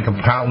will find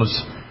countless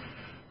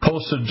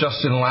posted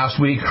just in the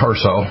last week or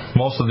so.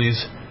 Most of these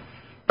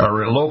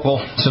are local,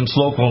 since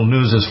local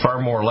news is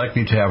far more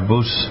likely to have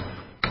boots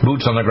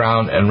on the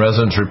ground and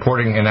residents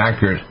reporting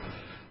inaccurate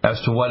as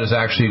to what is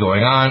actually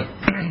going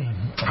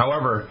on.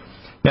 However,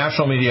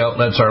 national media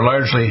outlets are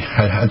largely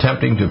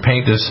attempting to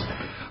paint this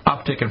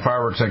uptick in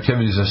fireworks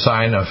activities as a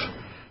sign of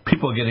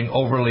people getting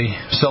overly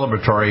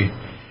celebratory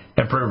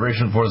and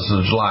preparation for the 4th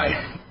of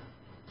July.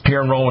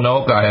 Here in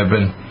Roanoke, I have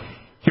been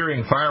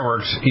hearing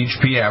fireworks each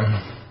p.m.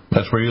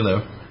 That's where you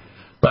live.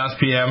 Last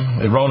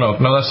p.m. in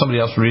Roanoke, no, that's somebody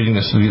else doing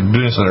this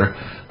letter.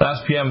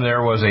 Last p.m.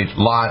 there was a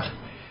lot.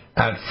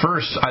 At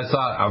first, I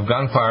thought of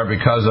gunfire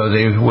because of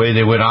the way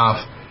they went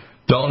off.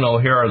 Don't know,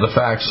 here are the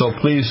facts, so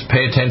please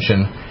pay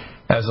attention.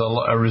 As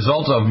a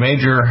result of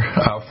major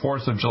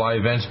 4th of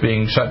July events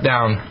being shut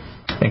down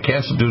and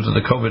canceled due to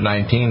the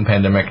COVID-19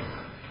 pandemic,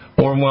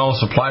 overwhelming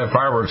supply of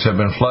fireworks have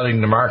been flooding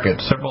the market.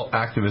 Several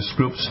activist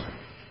groups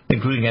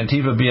including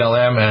Antifa,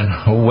 BLM,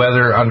 and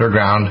Weather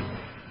Underground,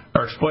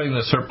 are exploiting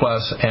the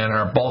surplus and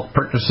are bulk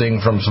purchasing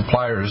from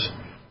suppliers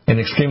in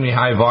extremely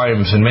high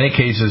volumes. In many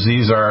cases,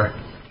 these are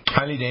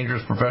highly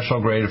dangerous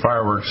professional-grade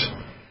fireworks.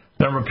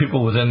 The number of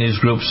people within these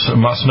groups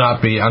must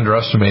not be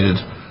underestimated.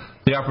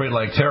 They operate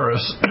like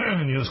terrorists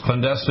and use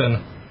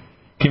clandestine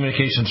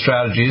communication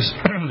strategies.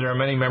 There are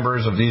many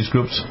members of these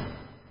groups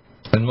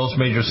in most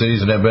major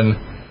cities and have been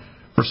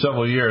for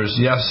several years.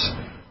 Yes,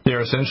 they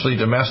are essentially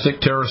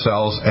domestic terror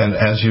cells, and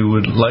as you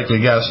would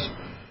likely guess,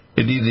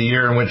 indeed the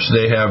year in which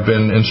they have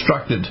been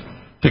instructed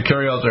to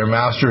carry out their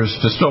master's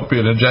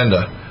dystopian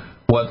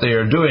agenda. What they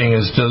are doing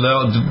is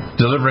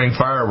delivering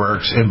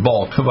fireworks in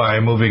bulk by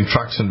moving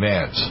trucks and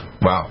vans.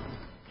 Wow.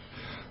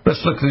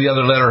 Let's look at the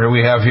other letter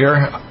we have here.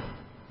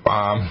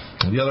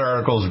 The other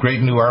article is a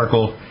great new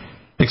article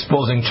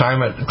exposing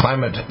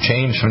climate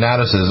change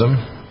fanaticism.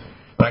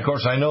 And of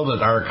course, I know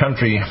that our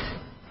country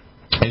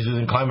is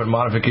using climate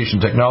modification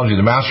technology.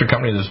 The master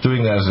company that's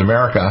doing that is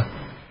America.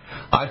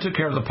 I took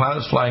care of the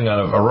pilots flying out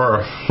of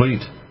Aurora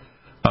fleet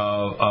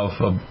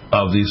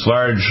of these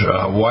large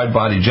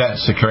wide-body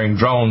jets carrying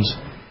drones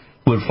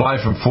would fly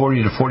from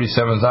 40 to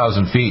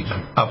 47,000 feet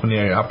up in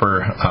the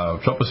upper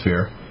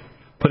troposphere,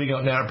 putting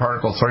out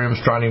nanoparticle thorium,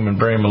 strontium, and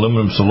barium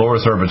aluminum so low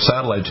Earth orbit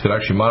satellites could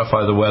actually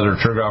modify the weather,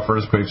 trigger off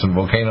earthquakes and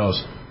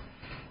volcanoes,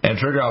 and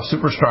trigger off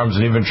superstorms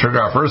and even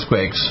trigger off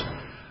earthquakes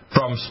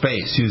from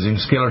space using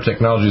scalar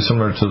technology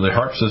similar to the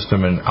HARP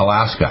system in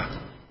Alaska.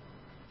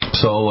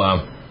 So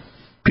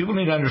people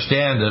need to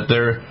understand that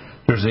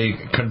there's a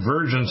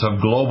convergence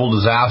of global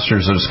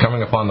disasters that is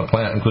coming upon the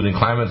planet, including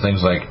climate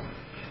things like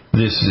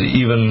this,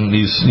 even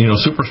these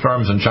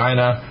superstorms in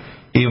China,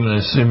 even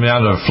this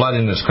amount of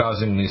flooding that's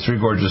causing these three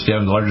gorges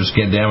dams, the largest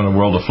dam in the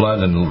world, to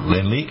flood and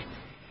leak.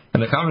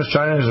 And the Communist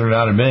Chinese are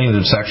now admitting that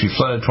it's actually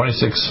flooded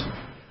 26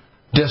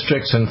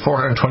 districts and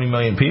 420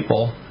 million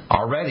people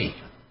already.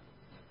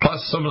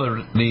 Plus some of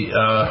when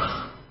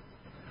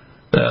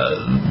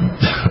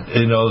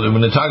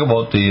they talk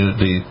about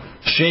the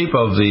shape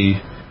of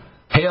the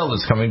hail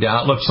that's coming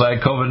down, it looks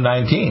like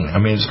COVID-19. I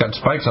mean, it's got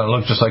spikes on it,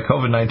 looks just like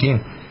COVID-19.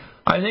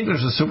 I think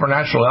there's a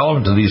supernatural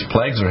element to these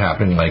plagues that are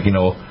happening, like,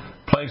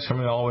 plagues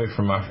coming all the way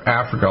from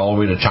Africa all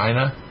the way to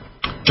China,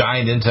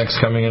 giant insects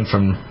coming in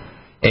from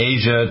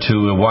Asia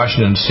to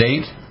Washington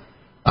State,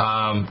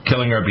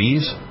 killing our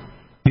bees.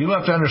 People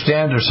have to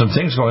understand there's some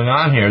things going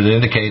on here that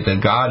indicate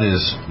that God is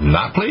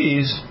not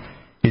pleased.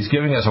 He's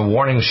giving us a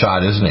warning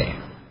shot, isn't he?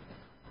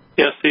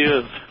 Yes, he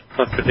is,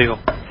 Dr. Deal.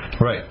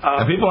 Right.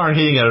 And people aren't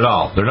heeding it at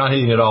all. They're not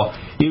heeding it at all.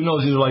 Even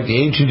though these are like the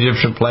ancient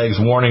Egyptian plagues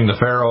warning the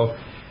Pharaoh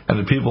and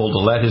the people to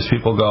let his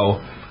people go,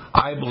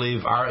 I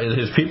believe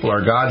his people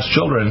are God's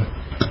children,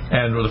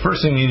 and the first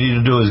thing you need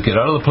to do is get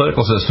out of the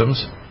political systems.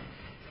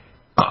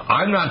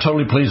 I'm not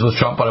totally pleased with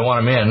Trump, but I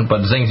want him in,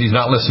 but the thing is he's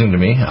not listening to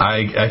me.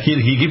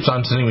 He keeps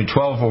on sending me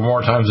 12 or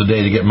more times a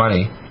day to get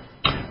money,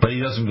 but he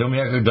doesn't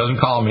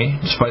call me,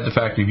 despite the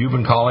fact that you've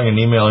been calling and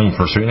emailing him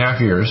for 3.5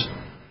 years.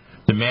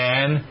 The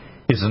man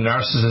is a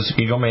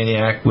narcissistic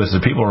egomaniac with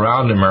the people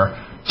around him are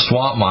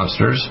swamp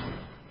monsters.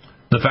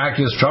 The fact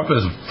is Trump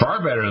is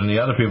far better than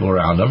the other people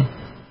around him,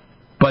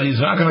 but he's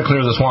not going to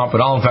clear the swamp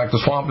at all. In fact,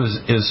 the swamp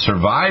is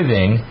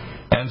surviving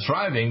and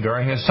thriving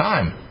during his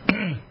time.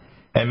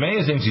 And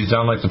many things he's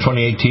done, like the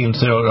 2018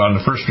 on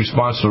the first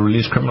response to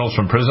release criminals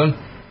from prison,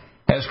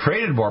 has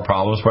created more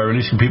problems by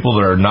releasing people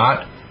that are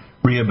not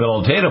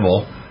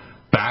rehabilitatable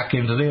back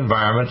into the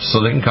environment so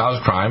they can cause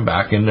crime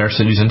back in their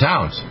cities and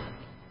towns.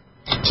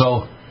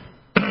 So,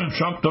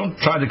 Trump, don't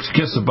try to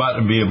kiss the butt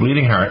and be a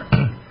bleeding heart.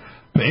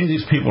 Many of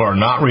these people are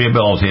not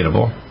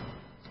rehabilitatable.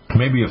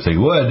 Maybe if they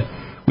would,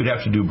 we'd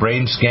have to do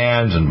brain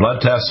scans and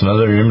blood tests and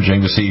other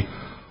imaging to see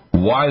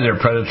why they're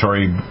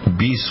predatory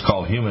beasts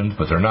called humans,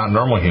 but they're not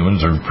normal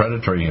humans, they're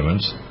predatory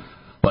humans.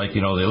 Like,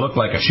 they look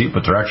like a sheep,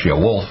 but they're actually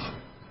a wolf.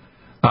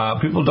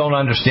 People don't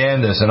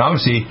understand this, and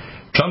obviously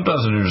Trump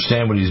doesn't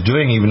understand what he's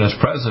doing even as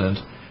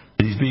president.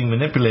 He's being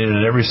manipulated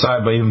at every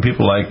side by even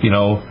people like,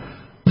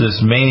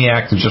 this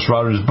maniac that just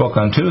wrote his book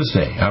on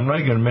Tuesday. I'm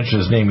not going to mention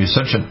his name. He's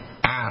such an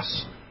ass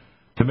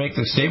to make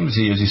the statements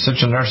he is. He's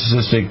such a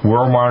narcissistic,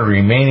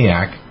 world-monitoring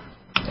maniac.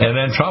 And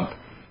then Trump,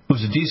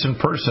 who's a decent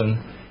person,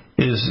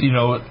 is,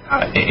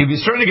 if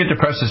he's starting to get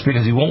depressed, it's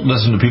because he won't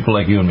listen to people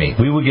like you and me.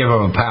 We would give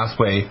him a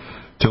pathway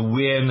to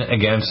win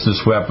against these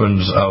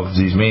weapons of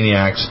these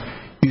maniacs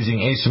using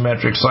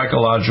asymmetric,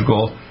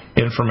 psychological,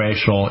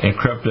 informational,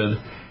 encrypted,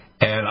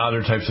 and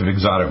other types of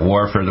exotic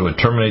warfare that would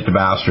terminate the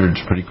bastards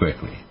pretty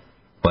quickly.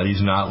 But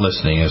he's not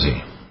listening, is he?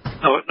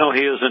 No,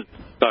 he isn't,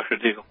 Dr.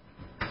 Deagle.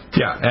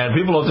 Yeah, and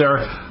people out there,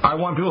 I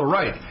want people to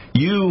write.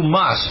 You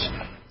must.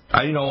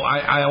 I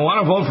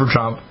want to vote for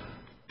Trump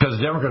because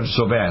the Democrats are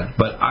so bad.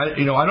 But I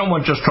don't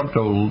want just Trump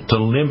to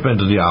limp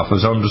into the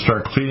office. I want him to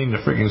start cleaning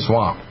the freaking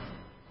swamp.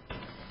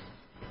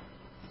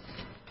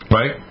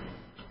 Right?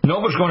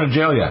 Nobody's going to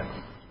jail yet.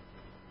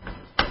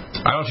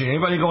 I don't see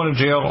anybody going to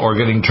jail or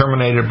getting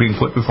terminated, being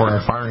put before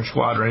a firing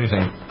squad or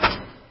anything.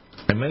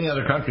 In many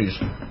other countries,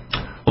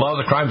 a lot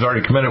of the crimes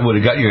already committed would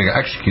have got you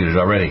executed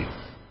already.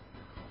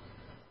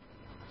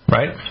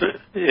 right?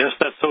 Yes,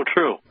 that's so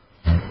true.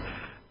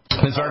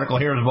 This article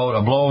here is about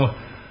a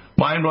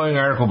mind-blowing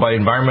article by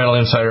Environmental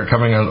Insider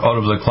coming out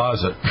of the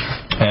closet.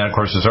 And, of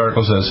course, this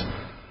article says,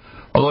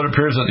 although it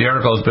appears that the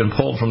article has been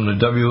pulled from the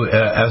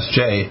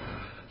WSJ,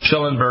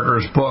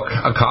 Schellenberger's book,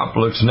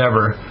 Apocalypse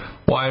Never,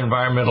 Why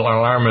Environmental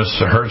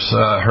Alarmism Hurts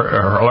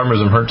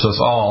Us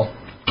All,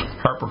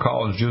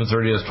 HarperCollins, June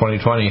 30th,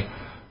 2020,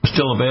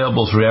 still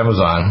available through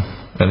Amazon,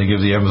 and they give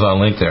the Amazon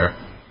link there.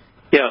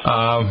 Yes.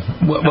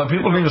 What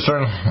people need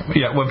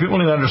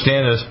to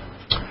understand is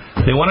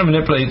they want to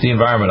manipulate the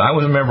environment. I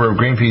was a member of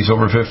Greenpeace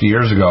over 50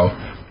 years ago,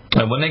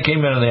 and when they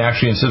came in and they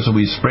actually insisted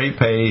we spray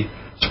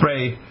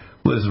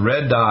with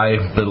red dye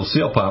little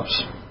seal pups,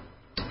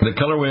 the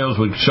killer whales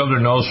would shove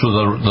their nose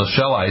through the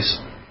shell ice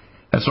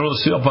and throw the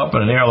seal pup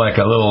in the air like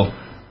a little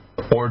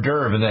hors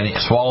d'oeuvre and then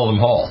swallow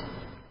them whole.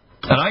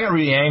 And I got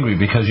really angry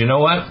because, you know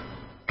what?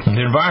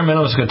 The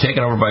environmentalists got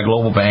taken over by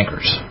global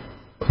bankers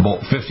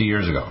about 50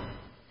 years ago.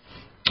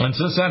 And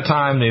since that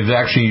time, they've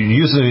actually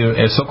used the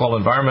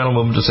so-called environmental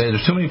movement to say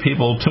there's too many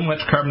people, too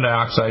much carbon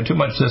dioxide, too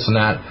much this and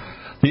that.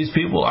 These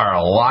people are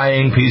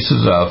lying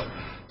pieces of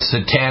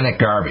satanic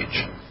garbage.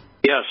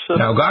 Yes.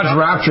 Now, God's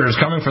rapture is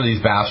coming for these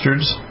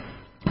bastards.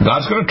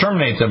 God's going to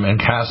terminate them and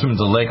cast them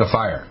into the lake of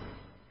fire.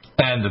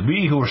 And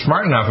we who are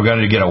smart enough are going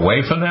to get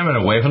away from them and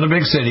away from the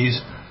big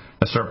cities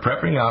and start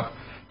prepping up,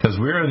 because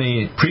we're in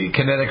the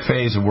pre-kinetic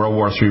phase of World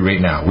War III right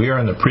now. We are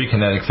in the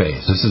pre-kinetic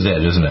phase. This is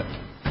it, isn't it?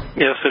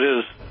 Yes, it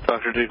is,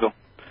 Dr. Deagle.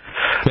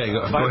 Okay,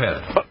 go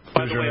ahead.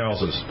 Here's your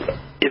analysis.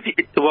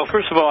 Well,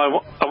 first of all, I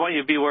want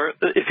you to be aware,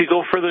 if you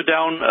go further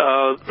down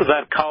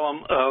that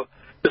column,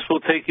 this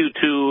will take you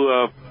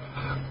to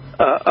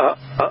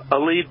a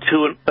lead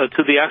to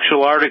the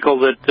actual article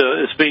that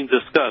is being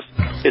discussed.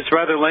 It's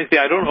rather lengthy.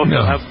 I don't know if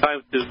you'll have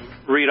time to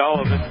read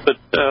all of it, but...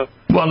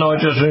 well, no, it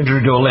just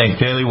introduced a link,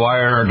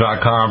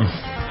 dailywire.com,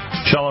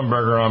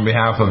 Schellenberger on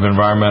behalf of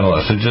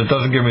environmentalists. It just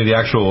doesn't give me the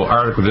actual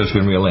article, just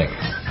give me a link.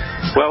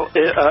 Well,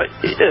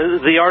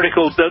 the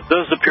article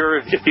does appear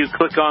if you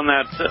click on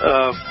that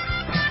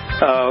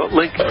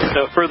link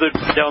further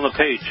down the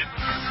page.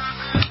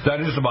 That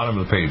is the bottom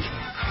of the page.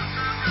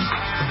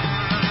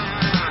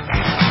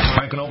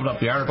 I can open up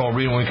the article and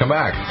read it when we come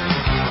back.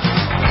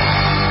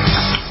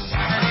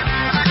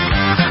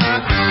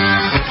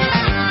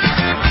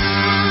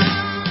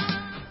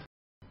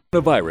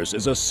 Coronavirus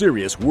is a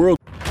serious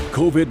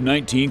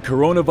COVID-19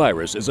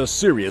 coronavirus is a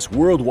serious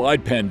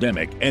worldwide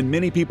pandemic, and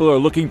many people are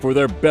looking for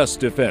their best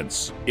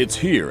defense. It's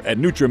here at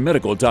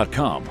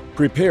NutriMedical.com.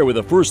 Prepare with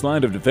a first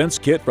line of defense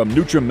kit from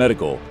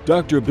NutriMedical.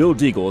 Dr. Bill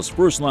Deagle's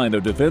first line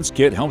of defense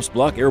kit helps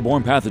block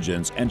airborne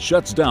pathogens and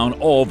shuts down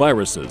all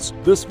viruses.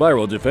 This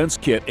viral defense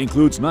kit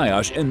includes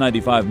NIOSH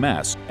N95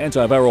 mask,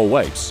 antiviral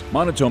wipes,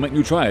 monatomic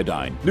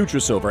Nutriodine,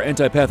 Nutrisilver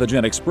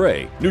antipathogenic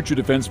spray,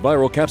 NutriDefense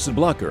viral capsid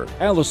blocker,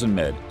 Allison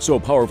Med, so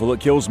powerful it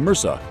kills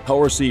MRSA,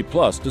 Power C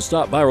Plus to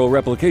stop viral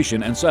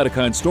replication and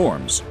cytokine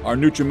storms. Our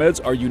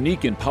NutriMeds are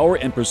unique in power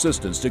and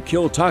persistence to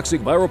kill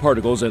toxic viral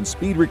particles and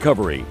speed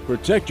recovery.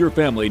 Protect your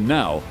family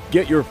now.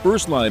 Get your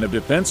first line of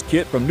defense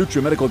kit from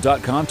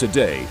NutriMedical.com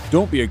today.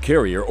 Don't be a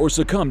carrier or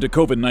succumb to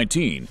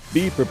COVID-19.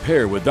 Be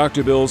prepared with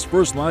Dr. Bill's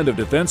first line of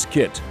defense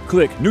kit.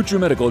 Click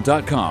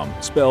NutriMedical.com,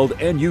 spelled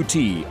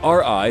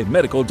N-U-T-R-I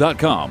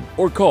medical.com,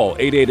 or call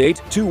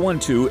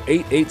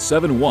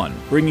 888-212-8871,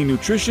 bringing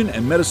nutrition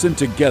and medicine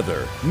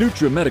together.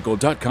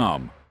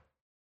 NutriMedical.com.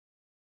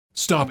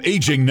 Stop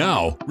aging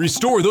now.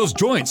 Restore those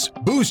joints.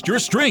 Boost your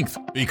strength.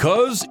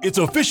 Because it's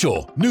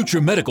official.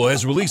 NutriMedical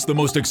has released the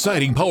most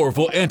exciting,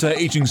 powerful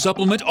anti-aging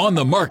supplement on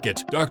the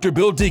market. Dr.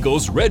 Bill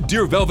Deagle's Red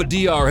Deer Velvet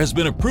DR has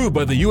been approved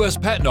by the U.S.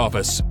 Patent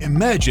Office.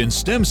 Imagine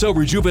stem cell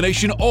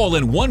rejuvenation all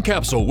in one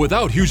capsule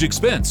without huge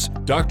expense.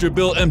 Dr.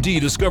 Bill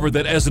MD discovered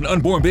that as an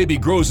unborn baby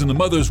grows in the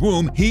mother's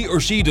womb, he or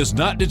she does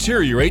not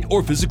deteriorate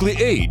or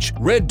physically age.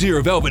 Red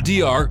Deer Velvet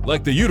DR,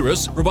 like the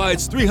uterus,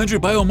 provides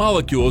 300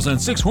 biomolecules and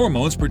 6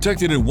 hormones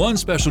protected in one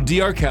special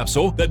DR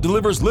capsule that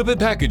delivers lipid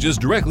packages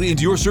directly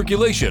into your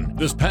circulation.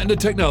 This patented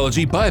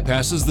technology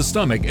bypasses the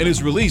stomach and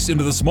is released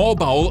into the small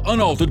bowel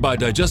unaltered by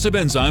digestive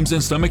enzymes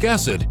and stomach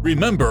acid.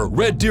 Remember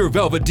Red Deer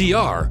Velvet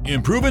DR.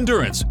 Improve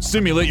endurance,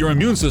 stimulate your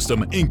immune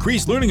system,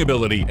 increase learning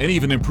ability, and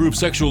even improve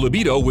sexual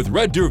libido with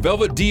Red Deer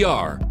Velvet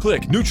DR.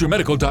 Click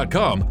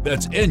NutriMedical.com,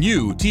 that's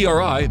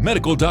N-U-T-R-I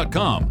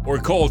medical.com, or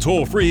call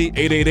toll-free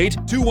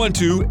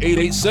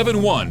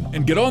 888-212-8871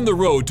 and get on the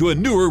road to a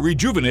newer,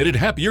 rejuvenated,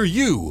 happier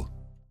you.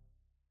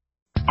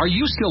 Are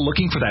you still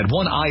looking for that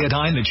one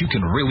iodine that you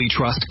can really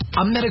trust?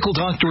 A medical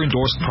doctor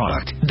endorsed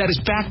product that is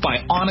backed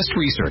by honest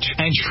research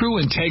and true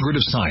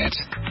integrative science?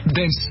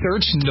 Then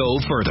search no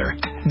further.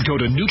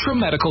 Go to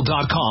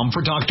NutriMedical.com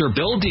for Dr.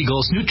 Bill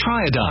Deagle's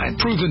Nutriodine,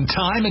 proven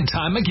time and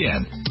time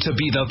again to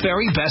be the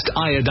very best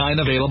iodine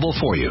available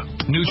for you.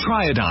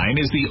 Nutriodine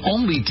is the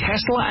only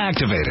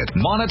Tesla-activated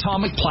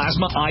monatomic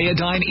plasma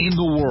iodine in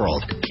the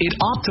world. It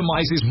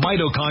optimizes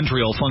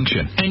mitochondrial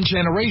function and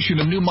generation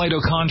of new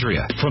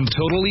mitochondria from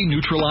totally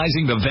neutralizing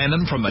neutralizing the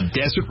venom from a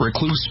desert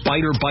recluse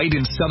spider bite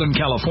in Southern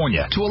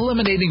California to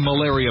eliminating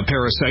malaria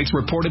parasites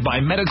reported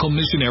by medical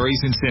missionaries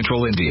in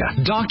Central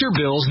India. Dr.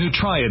 Bill's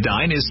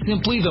Nutriodine is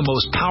simply the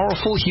most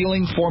powerful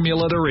healing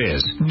formula there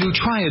is.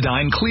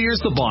 Nutriodine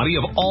clears the body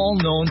of all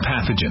known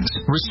pathogens,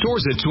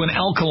 restores it to an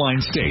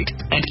alkaline state,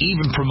 and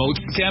even promotes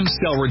stem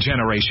cell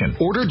regeneration.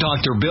 Order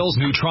Dr. Bill's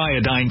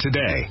Nutriodine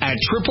today at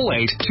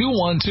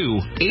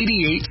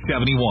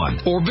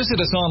 888-212-8871 or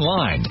visit us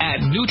online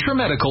at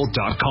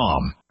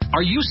NutriMedical.com.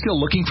 Are you still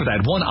looking for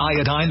that one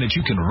iodine that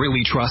you can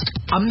really trust?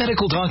 A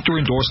medical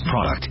doctor-endorsed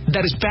product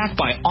that is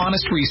backed by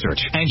honest research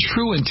and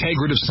true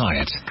integrative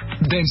science?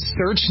 Then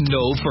search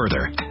no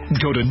further.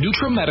 Go to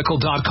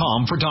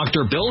NutriMedical.com for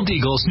Dr. Bill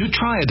Deagle's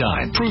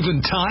Nutriodine,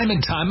 proven time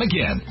and time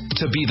again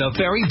to be the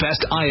very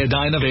best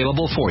iodine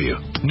available for you.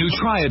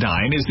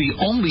 Nutriodine is the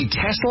only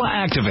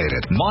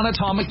Tesla-activated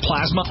monatomic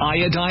plasma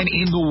iodine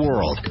in the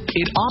world.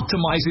 It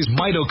optimizes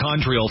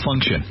mitochondrial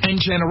function and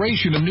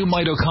generation of new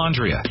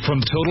mitochondria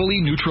from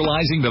totally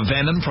neutralizing the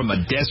venom from a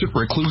desert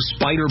recluse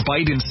spider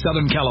bite in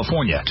Southern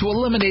California to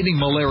eliminating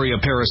malaria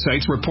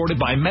parasites reported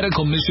by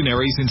medical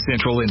missionaries in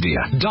Central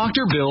India.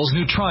 Dr. Bill's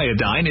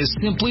Nutriodine is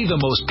simply the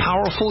most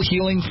powerful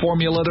healing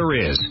formula there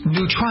is.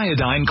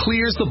 Nutriodine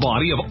clears the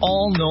body of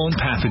all known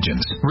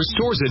pathogens,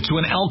 restores it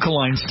to an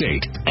alkaline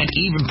state, and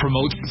even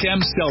promotes stem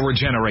cell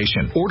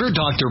regeneration. Order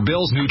Dr.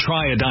 Bill's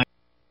Nutriodine.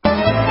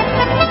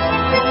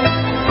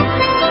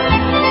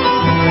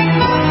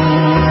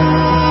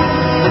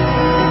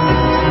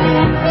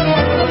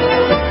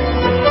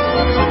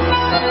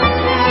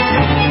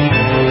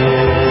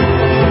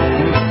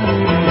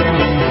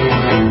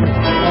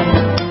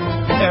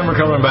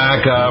 Coming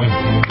back,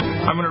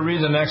 I'm going to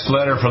read the next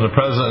letter from the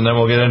president, and then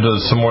we'll get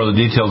into some more of the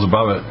details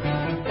above it.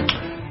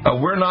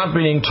 We're not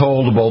being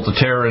told about the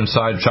terror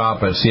inside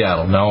CHOP at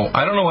Seattle. Now,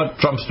 I don't know what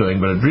Trump's doing,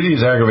 but it really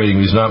is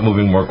aggravating he's not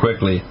moving more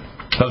quickly,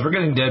 because we're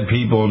getting dead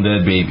people and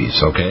dead babies,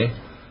 okay?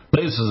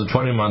 This is a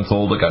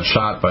 20-month-old that got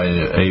shot by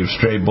a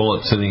stray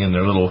bullet sitting in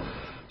their little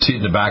seat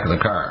in the back of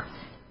the car.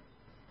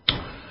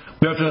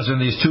 We have to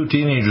understand these two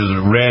teenagers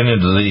that ran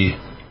into the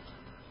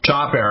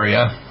CHOP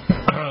area.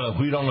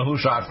 We don't know who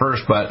shot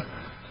first, but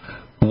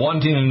one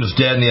teenager was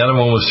dead and the other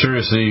one was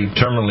seriously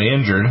terminally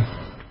injured.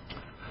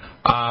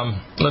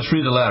 Let's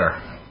read the letter.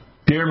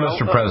 Dear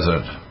Mr.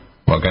 President,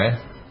 okay?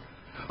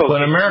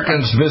 When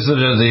Americans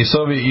visited the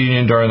Soviet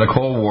Union during the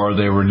Cold War,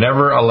 they were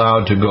never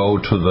allowed to go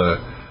to the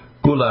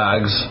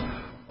gulags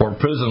or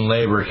prison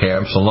labor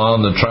camps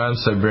along the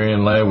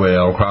Trans-Siberian Railway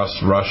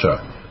across Russia.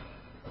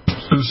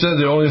 Instead,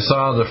 they only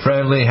saw the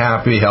friendly,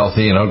 happy,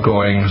 healthy, and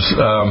outgoing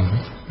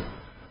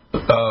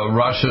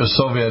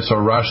Soviets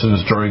or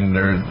Russians during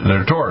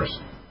their tours.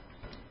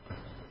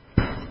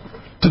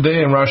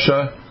 Today in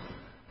Russia,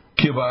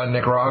 Cuba,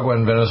 Nicaragua,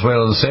 and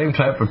Venezuela, the same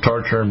type of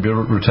torture and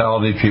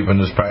brutality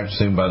treatment is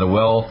practicing by the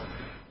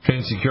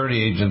well-trained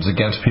security agents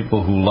against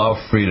people who love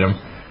freedom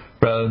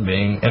rather than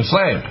being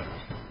enslaved.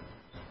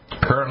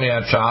 Currently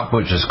at CHOP,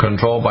 which is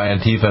controlled by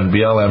Antifa and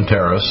BLM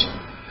terrorists,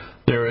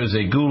 there is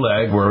a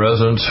gulag where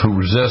residents who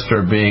resist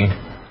are being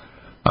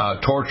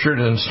tortured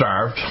and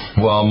starved,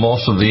 while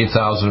most of the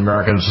 8,000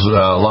 Americans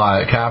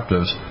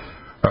captives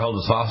are held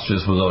as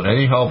hostages without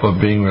any hope of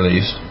being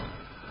released.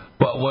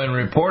 But when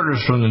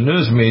reporters from the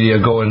news media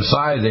go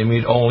inside, they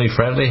meet only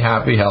friendly,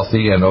 happy,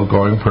 healthy, and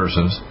outgoing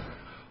persons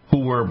who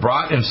were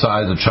brought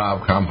inside the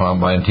CHOP compound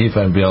by Antifa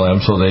and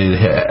BLM, so they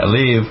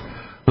leave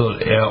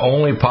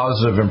only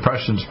positive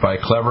impressions by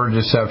clever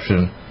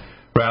deception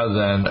rather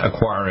than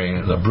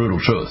acquiring the brutal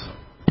truth.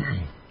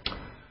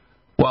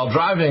 While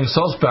driving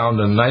southbound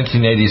in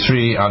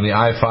 1983 on the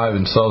I-5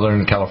 in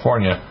Southern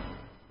California,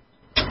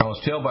 I was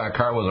tailed by a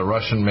car with a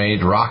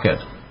Russian-made rocket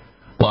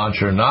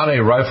launcher, not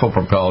a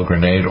rifle-propelled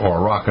grenade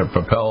or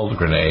rocket-propelled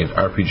grenade,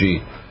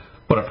 RPG,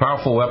 but a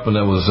powerful weapon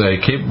that was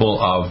capable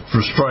of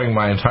destroying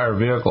my entire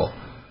vehicle.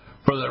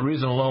 For that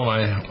reason alone,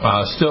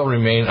 I still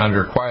remain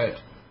under quiet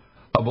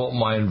about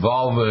my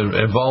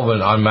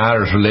involvement on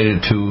matters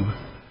related to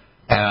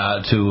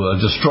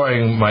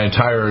destroying my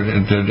entire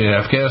in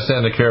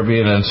Afghanistan, the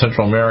Caribbean, and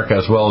Central America,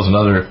 as well as in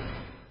other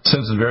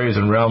sensitive areas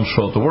and realms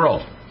throughout the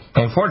world.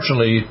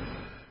 Unfortunately,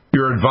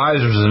 your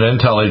advisors and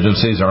intel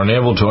agencies are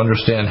unable to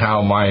understand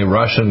how my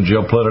Russian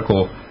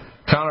geopolitical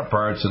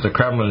counterparts at the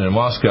Kremlin in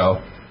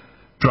Moscow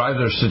drive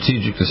their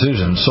strategic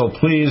decisions. So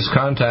please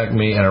contact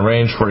me and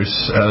arrange for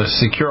a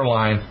secure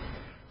line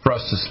for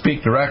us to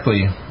speak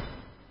directly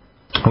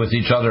with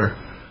each other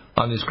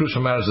on these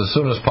crucial matters as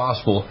soon as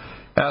possible.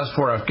 As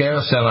for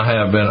Afghanistan, I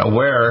have been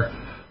aware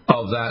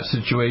of that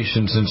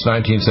situation since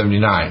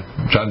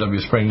 1979. John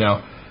W. Spring.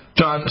 Now,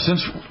 John,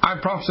 since I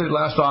prophesied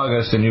last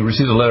August and you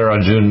received a letter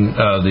on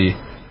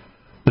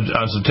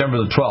on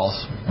September the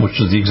 12th, which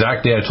is the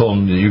exact day I told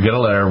him that you get a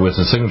letter with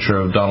the signature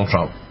of Donald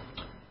Trump,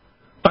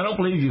 I don't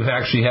believe you've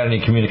actually had any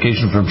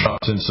communication from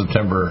Trump since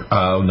September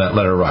when that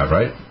letter arrived,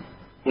 right?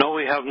 No,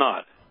 we have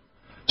not.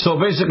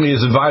 So basically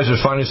his advisors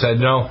finally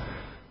said, no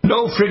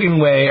freaking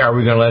way are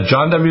we going to let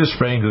John W.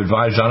 Spring, who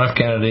advised John F.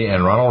 Kennedy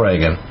and Ronald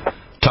Reagan,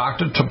 talk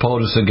to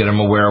POTUS and get him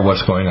aware of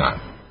what's going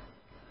on.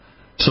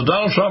 So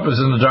Donald Trump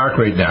is in the dark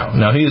right now.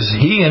 Now,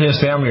 he and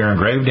his family are in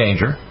grave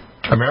danger.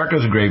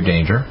 America's in grave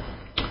danger.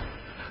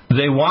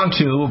 They want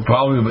to,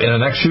 probably in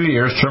the next few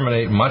years,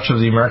 terminate much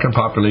of the American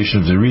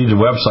population. If you read the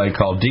website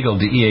called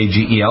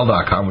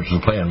DeagleDeagel.com, which is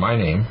a play on my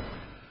name,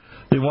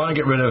 they want to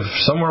get rid of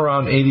somewhere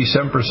around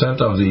 87%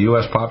 of the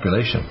U.S.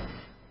 population.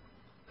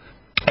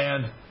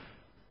 And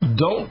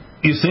don't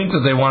you think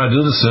that they want to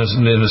do this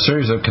in a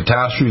series of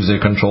catastrophes they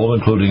control,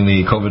 including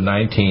the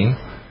COVID-19,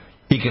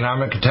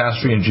 economic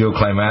catastrophe and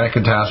geoclimatic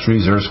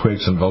catastrophes,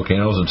 earthquakes and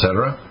volcanoes,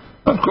 etc.?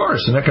 Of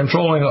course, and they're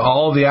controlling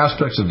all of the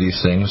aspects of these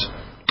things,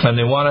 and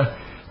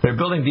they're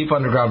building deep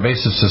underground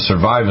bases to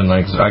survive in,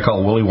 like I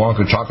call Willy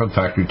Wonka chocolate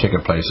factory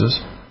ticket places.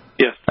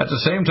 Yes. At the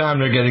same time,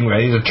 they're getting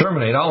ready to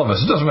terminate all of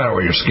us. It doesn't matter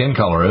what your skin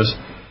color is.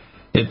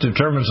 It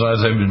determines,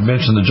 as I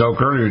mentioned the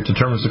joke earlier, it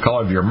determines the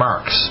color of your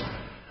marks.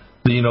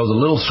 The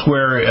little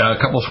square,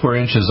 couple square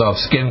inches of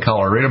skin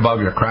color right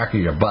above your crack of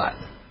your butt.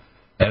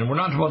 And we're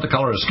not talking about the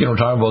color of skin, we're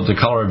talking about the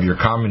color of your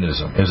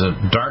communism. Is it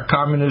dark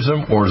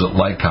communism or is it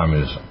light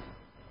communism?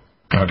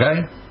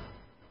 Okay?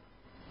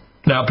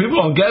 Now,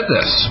 people don't get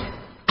this.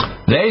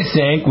 They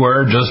think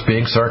we're just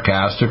being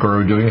sarcastic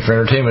or we're doing it for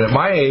entertainment. At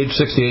my age,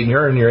 68, and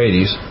you're in your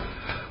 80s,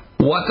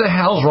 what the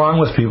hell's wrong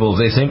with people if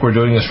they think we're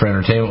doing this for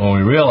entertainment when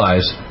we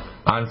realize,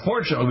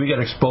 unfortunately, we get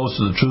exposed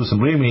to the truth.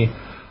 And believe me,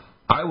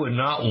 I would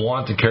not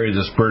want to carry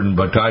this burden,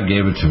 but God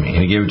gave it to me,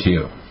 and He gave it to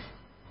you.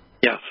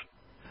 Yes.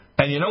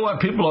 And you know what,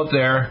 people out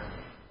there,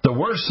 the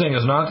worst thing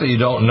is not that you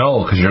don't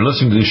know, because you're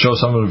listening to these shows,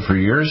 some of them for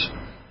years.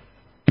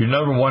 You're,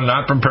 number one,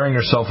 not preparing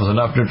yourself with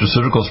enough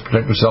nutraceuticals to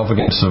protect yourself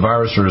against the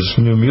virus or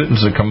new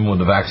mutants that come with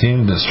the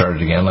vaccine that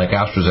started again, like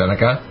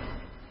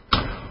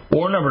AstraZeneca.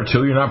 Or number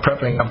two, you're not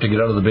prepping up to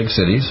get out of the big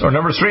cities. Or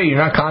number three, you're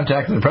not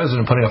contacting the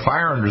president, putting a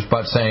fire under his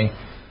butt saying,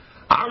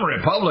 I'm a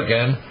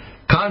Republican,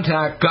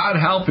 contact, God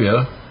help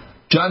you,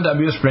 John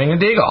W. Spring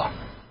and Deagle.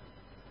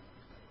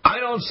 I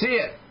don't see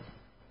it.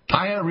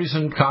 I had a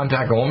recent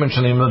contact, I won't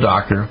mention the name of the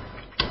doctor.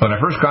 When I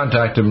first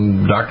contacted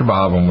him, Dr.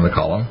 Bob, I'm going to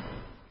call him,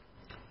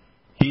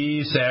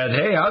 he said,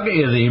 hey, I'll get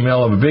you the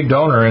email of a big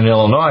donor in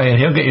Illinois, and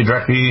he'll get you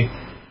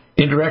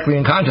indirectly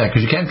in contact,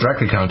 because you can't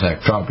directly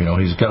contact Trump.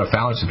 He's got a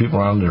phalanx of people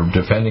around there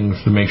defending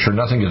to make sure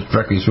nothing gets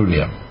directly through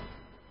to him.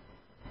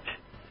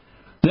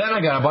 Then I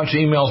got a bunch of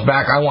emails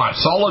back. I want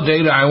solid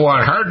data. I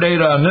want hard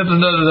data.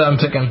 I'm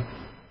thinking,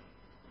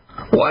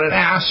 what an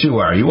ass you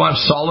are. You want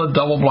solid,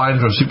 double-blind,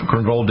 or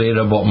super-controlled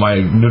data about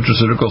my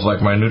nutraceuticals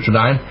like my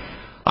Nutridyne?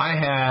 I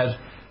had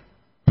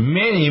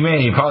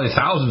many, probably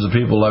thousands of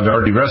people I've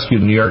already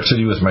rescued in New York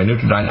City with my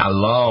Nutridyne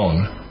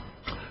alone.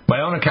 My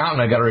own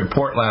accountant, I got a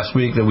report last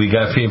week that we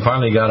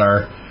finally got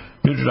our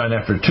Nutridyne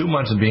after 2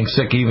 months of being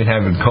sick, even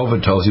having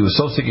COVID toes. He was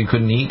so sick he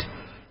couldn't eat,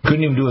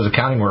 couldn't even do his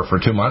accounting work for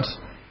 2 months.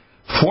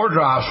 4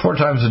 drops, 4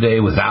 times a day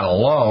with that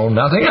alone,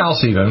 nothing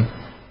else even.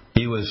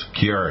 He was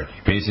cured.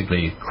 He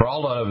basically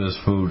crawled out of his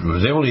food,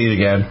 was able to eat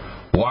again,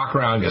 walk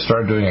around,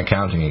 started doing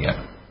accounting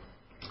again.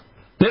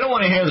 They don't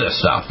want to hear this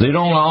stuff. They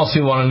don't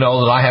also want to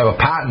know that I have a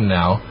patent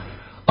now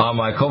on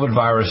my COVID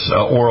virus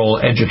oral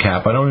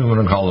EduCap. I don't even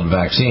want to call it a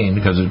vaccine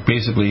because it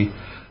basically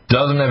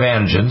doesn't have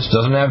antigens,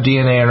 doesn't have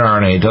DNA and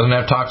RNA, doesn't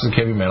have toxic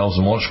heavy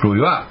metals, and won't screw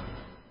you up.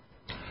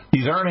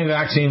 These RNA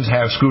vaccines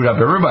have screwed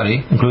up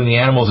everybody, including the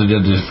animals that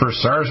did the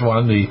first SARS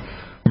one, the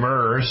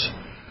MERS,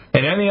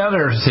 and any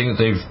other thing that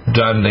they've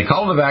done. They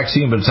call it a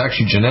vaccine, but it's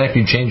actually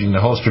genetically changing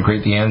the host to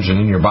create the antigen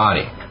in your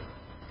body.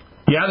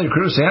 Yeah, they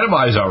produce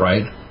antibodies all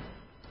right.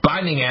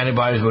 Binding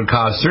antibodies would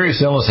cause serious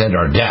illness and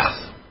or death.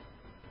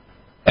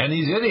 And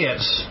these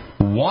idiots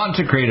want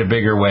to create a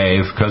bigger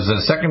wave because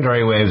the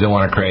secondary waves they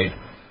want to create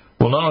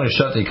will not only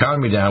shut the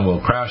economy down,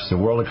 will crash the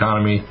world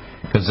economy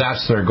because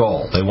that's their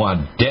goal. They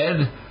want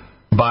dead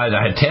by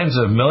the tens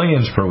of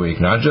millions per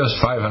week, not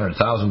just 500,000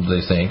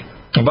 they think.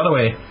 And by the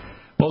way,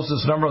 most of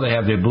this number they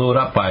have, they blew it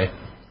up by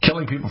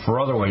killing people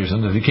for other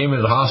reasons. If you came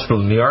into the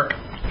hospital in New York,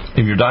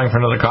 if you're dying for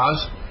another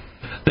cause,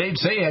 they'd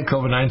say you had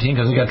COVID-19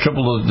 because they got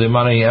triple the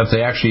money if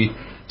they actually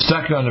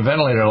stuck you on the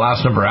ventilator the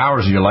last number of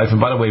hours of your life.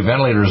 And by the way,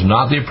 ventilator is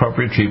not the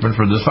appropriate treatment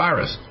for this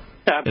virus.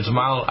 It's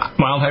mild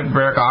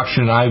hyperbaric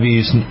oxygen,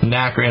 IVs,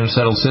 NAC or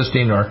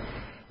N-acetylcysteine or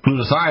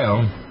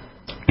glutathione,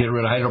 get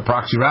rid of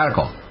hydroxy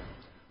radical.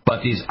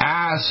 But these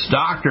ass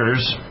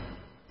doctors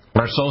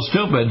are so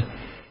stupid,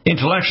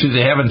 intellectually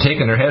they haven't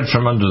taken their heads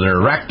from under their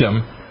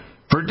rectum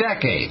for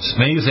decades.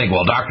 Now you think,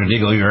 well, Dr.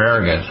 Deagle, you're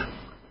arrogant.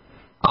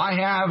 I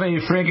have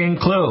a friggin'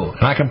 clue,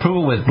 and I can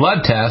prove it with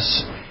blood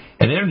tests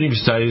and imaging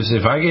studies.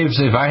 If I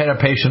had a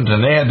patient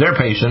and they had their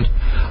patient,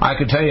 I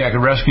could tell you I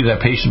could rescue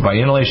that patient by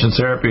inhalation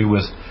therapy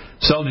with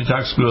cell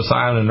detox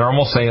glutathione and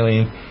normal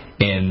saline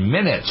in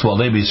minutes while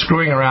they'd be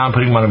screwing around,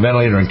 putting them on a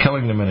ventilator and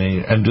killing them in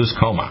an induced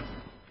coma.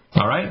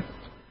 All right?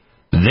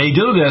 They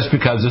do this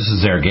because this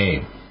is their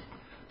game.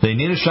 They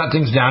need to shut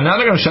things down. Now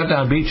they're going to shut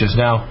down beaches.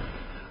 Now,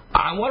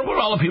 what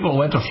about all the people who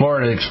went to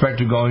Florida and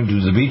expected going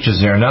to the beaches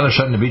there? Now they're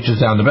shutting the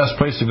beaches down. The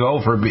best place to go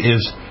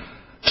is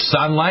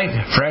sunlight,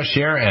 fresh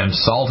air, and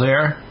salt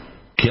air.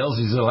 Kills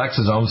these little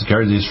exosomes that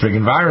carry these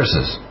friggin'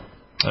 viruses.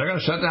 They're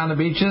going to shut down the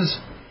beaches.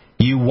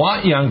 You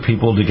want young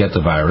people to get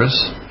the virus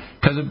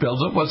because it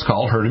builds up what's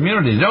called herd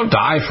immunity. They don't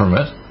die from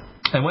it.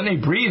 And when they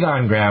breathe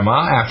on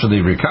grandma after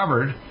they've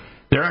recovered,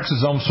 their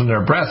exosomes from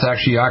their breath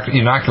actually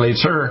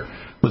inoculates her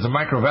with the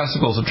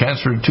microvesicles that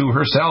transfer to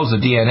her cells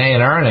the DNA and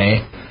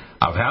RNA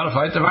of how to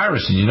fight the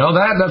virus. Did you know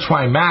that? That's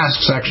why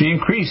masks actually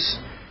increase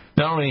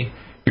not only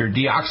your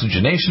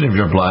deoxygenation of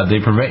your blood,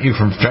 they prevent you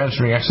from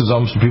transferring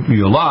exosomes to people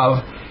you love.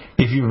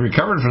 If you've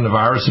recovered from the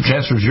virus, it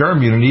transfers your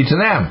immunity to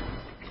them.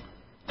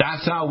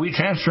 That's how we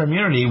transfer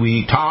immunity.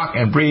 We talk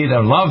and breathe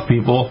and love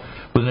people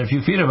within a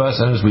few feet of us,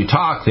 and as we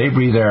talk, they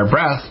breathe our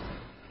breath,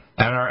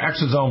 and our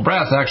exosome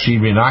breath actually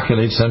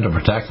inoculates them to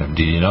protect them.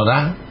 Do you know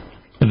that?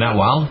 Isn't that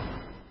wild?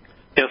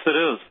 Yes, it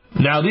is.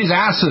 Now, these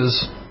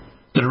asses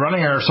that are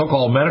running our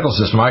so-called medical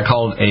system, I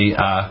call it a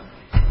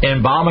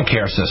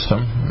Embalmacare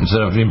system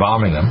instead of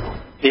embalming them.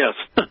 Yes.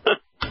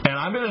 And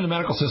I've been in the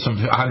medical system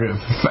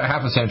for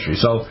half a century,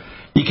 so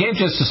you can't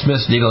just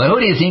dismiss Deagle. Who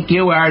do you think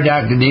you are,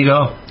 Dr.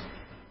 Deagle?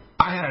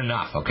 I had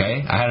enough,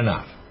 okay? I had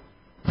enough.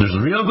 There's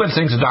real good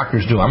things that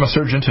doctors do. I'm a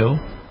surgeon, too.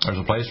 There's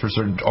a place for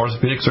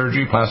orthopedic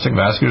surgery, plastic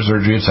vascular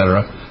surgery,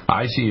 etc.,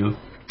 ICU.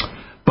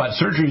 But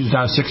surgery is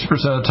done 60%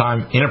 of the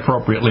time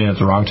inappropriately and at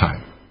the wrong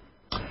time.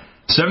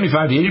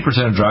 75 to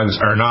 80% of drugs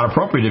are not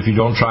appropriate if you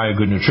don't try a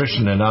good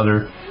nutrition and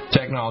other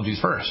technologies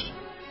first.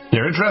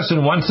 They're interested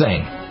in one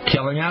thing,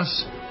 killing us,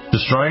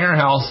 destroying our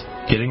health,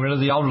 getting rid of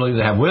the elderly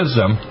that have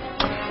wisdom,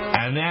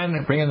 and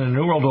then bringing in the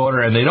New World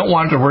Order, and they don't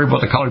want to worry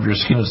about the color of your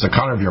skin, it's the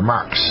color of your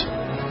marks.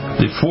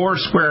 The 4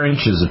 square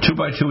inches, the 2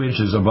 by 2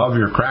 inches above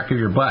your crack of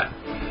your butt.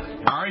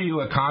 Are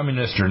you a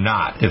communist or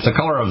not? If the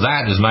color of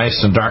that is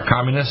nice and dark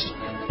communist,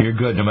 you're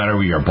good no matter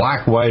whether you're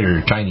black, white,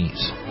 or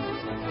Chinese.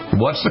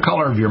 What's the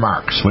color of your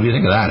marks? What do you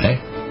think of that, eh?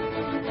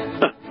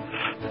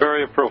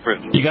 Very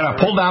appropriate. You got to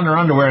pull down their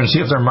underwear and see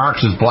if their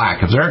marks is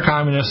black. If they're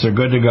communists, they're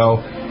good to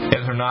go.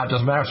 If they're not,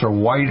 doesn't matter if they're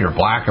white or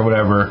black or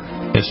whatever,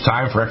 it's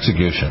time for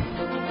execution.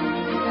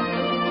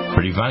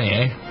 Pretty funny,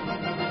 eh?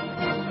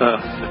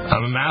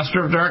 I'm a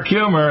master of dark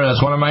humor.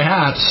 That's one of my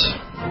hats.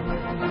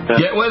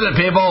 Get with it,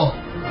 people.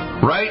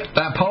 Write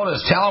that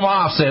POTUS. Tell them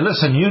off. Say,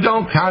 listen, you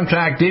don't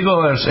contract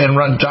Deagle and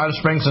run John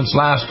Spring since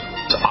last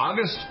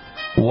August?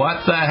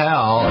 What the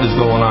hell is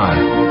going on?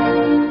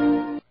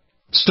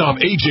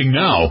 Stop aging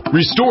now.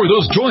 Restore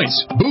those joints.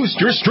 Boost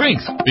your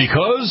strength.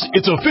 Because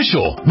it's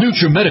official.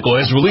 NutriMedical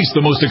has released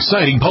the most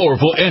exciting,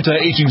 powerful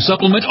anti-aging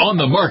supplement on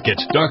the market.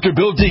 Dr.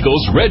 Bill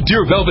Deagle's Red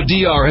Deer Velvet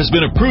DR has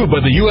been approved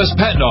by the U.S.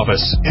 Patent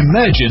Office.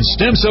 Imagine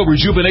stem cell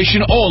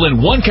rejuvenation all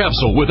in one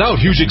capsule without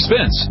huge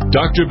expense.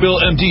 Dr.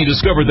 Bill MD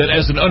discovered that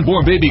as an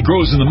unborn baby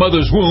grows in the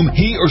mother's womb,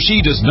 he or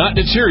she does not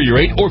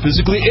deteriorate or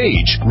physically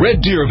age.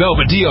 Red Deer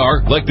Velvet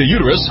DR, like the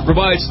uterus,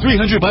 provides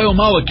 300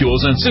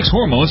 biomolecules and 6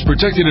 hormones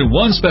protected in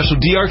one special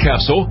DR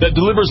capsule that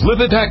delivers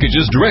lipid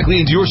packages directly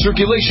into your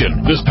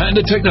circulation. This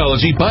patented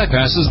technology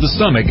bypasses the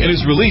stomach and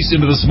is released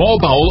into the small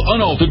bowel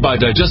unaltered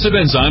by digestive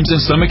enzymes and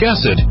stomach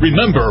acid.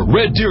 Remember,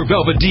 Red Deer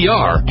Velvet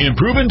DR.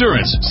 Improve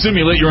endurance,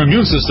 stimulate your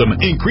immune system,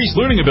 increase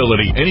learning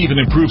ability, and even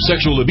improve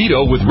sexual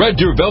libido with Red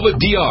Deer Velvet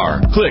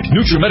DR. Click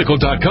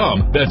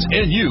NutriMedical.com, that's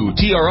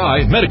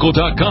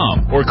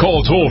NutriMedical.com, or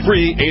call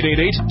toll-free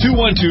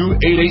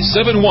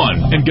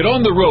 888-212-8871 and get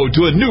on the road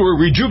to a newer,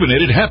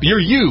 rejuvenated,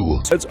 happier you.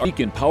 That's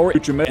Beacon Power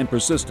and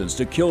persistence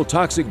to kill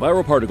toxic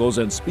viral particles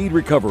and speed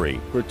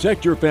recovery.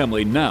 Protect your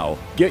family now.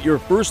 Get your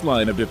first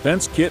line of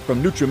defense kit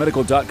from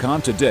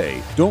NutriMedical.com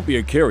today. Don't be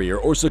a carrier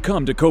or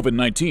succumb to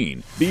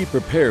COVID-19. Be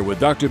prepared with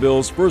Dr.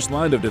 Bill's first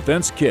line of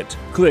defense kit.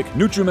 Click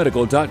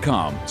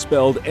NutriMedical.com,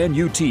 spelled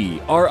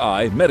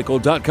N-U-T-R-I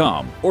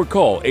Medical.com, or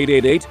call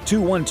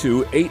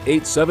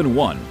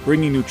 888-212-8871,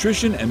 bringing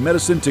nutrition and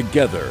medicine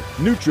together.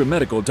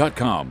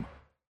 NutriMedical.com.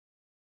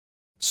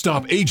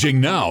 Stop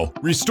aging now.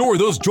 Restore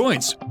those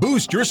joints.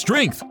 Boost your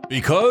strength.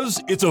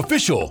 Because it's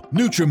official.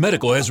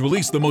 NutriMedical has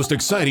released the most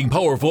exciting,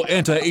 powerful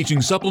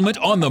anti-aging supplement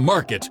on the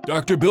market.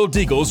 Dr. Bill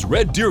Deagle's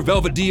Red Deer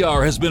Velvet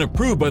DR has been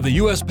approved by the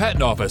U.S.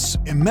 Patent Office.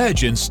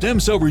 Imagine stem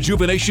cell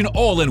rejuvenation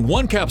all in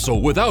one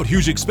capsule without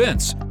huge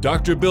expense.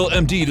 Dr. Bill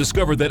MD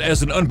discovered that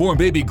as an unborn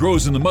baby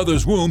grows in the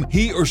mother's womb,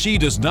 he or she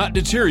does not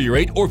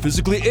deteriorate or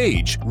physically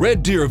age.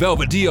 Red Deer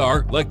Velvet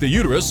DR, like the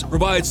uterus,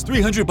 provides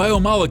 300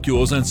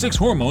 biomolecules and 6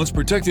 hormones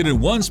protected in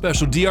one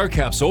special DR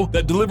capsule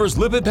that delivers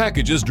lipid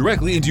packages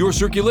directly into your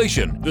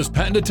circulation. This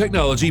patented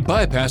technology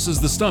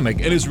bypasses the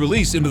stomach and is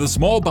released into the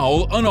small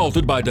bowel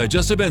unaltered by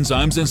digestive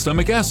enzymes and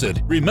stomach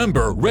acid.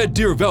 Remember, Red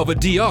Deer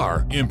Velvet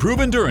DR. Improve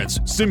endurance,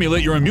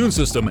 stimulate your immune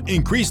system,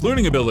 increase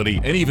learning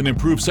ability, and even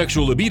improve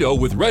sexual libido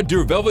with Red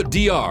Deer Velvet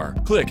DR.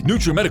 Click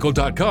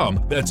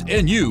NutriMedical.com, that's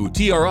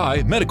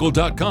N-U-T-R-I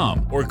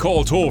Medical.com, or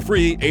call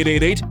toll-free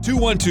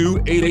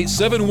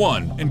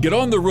 888-212-8871 and get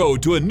on the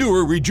road to a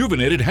newer,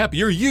 rejuvenated,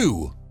 happier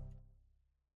you.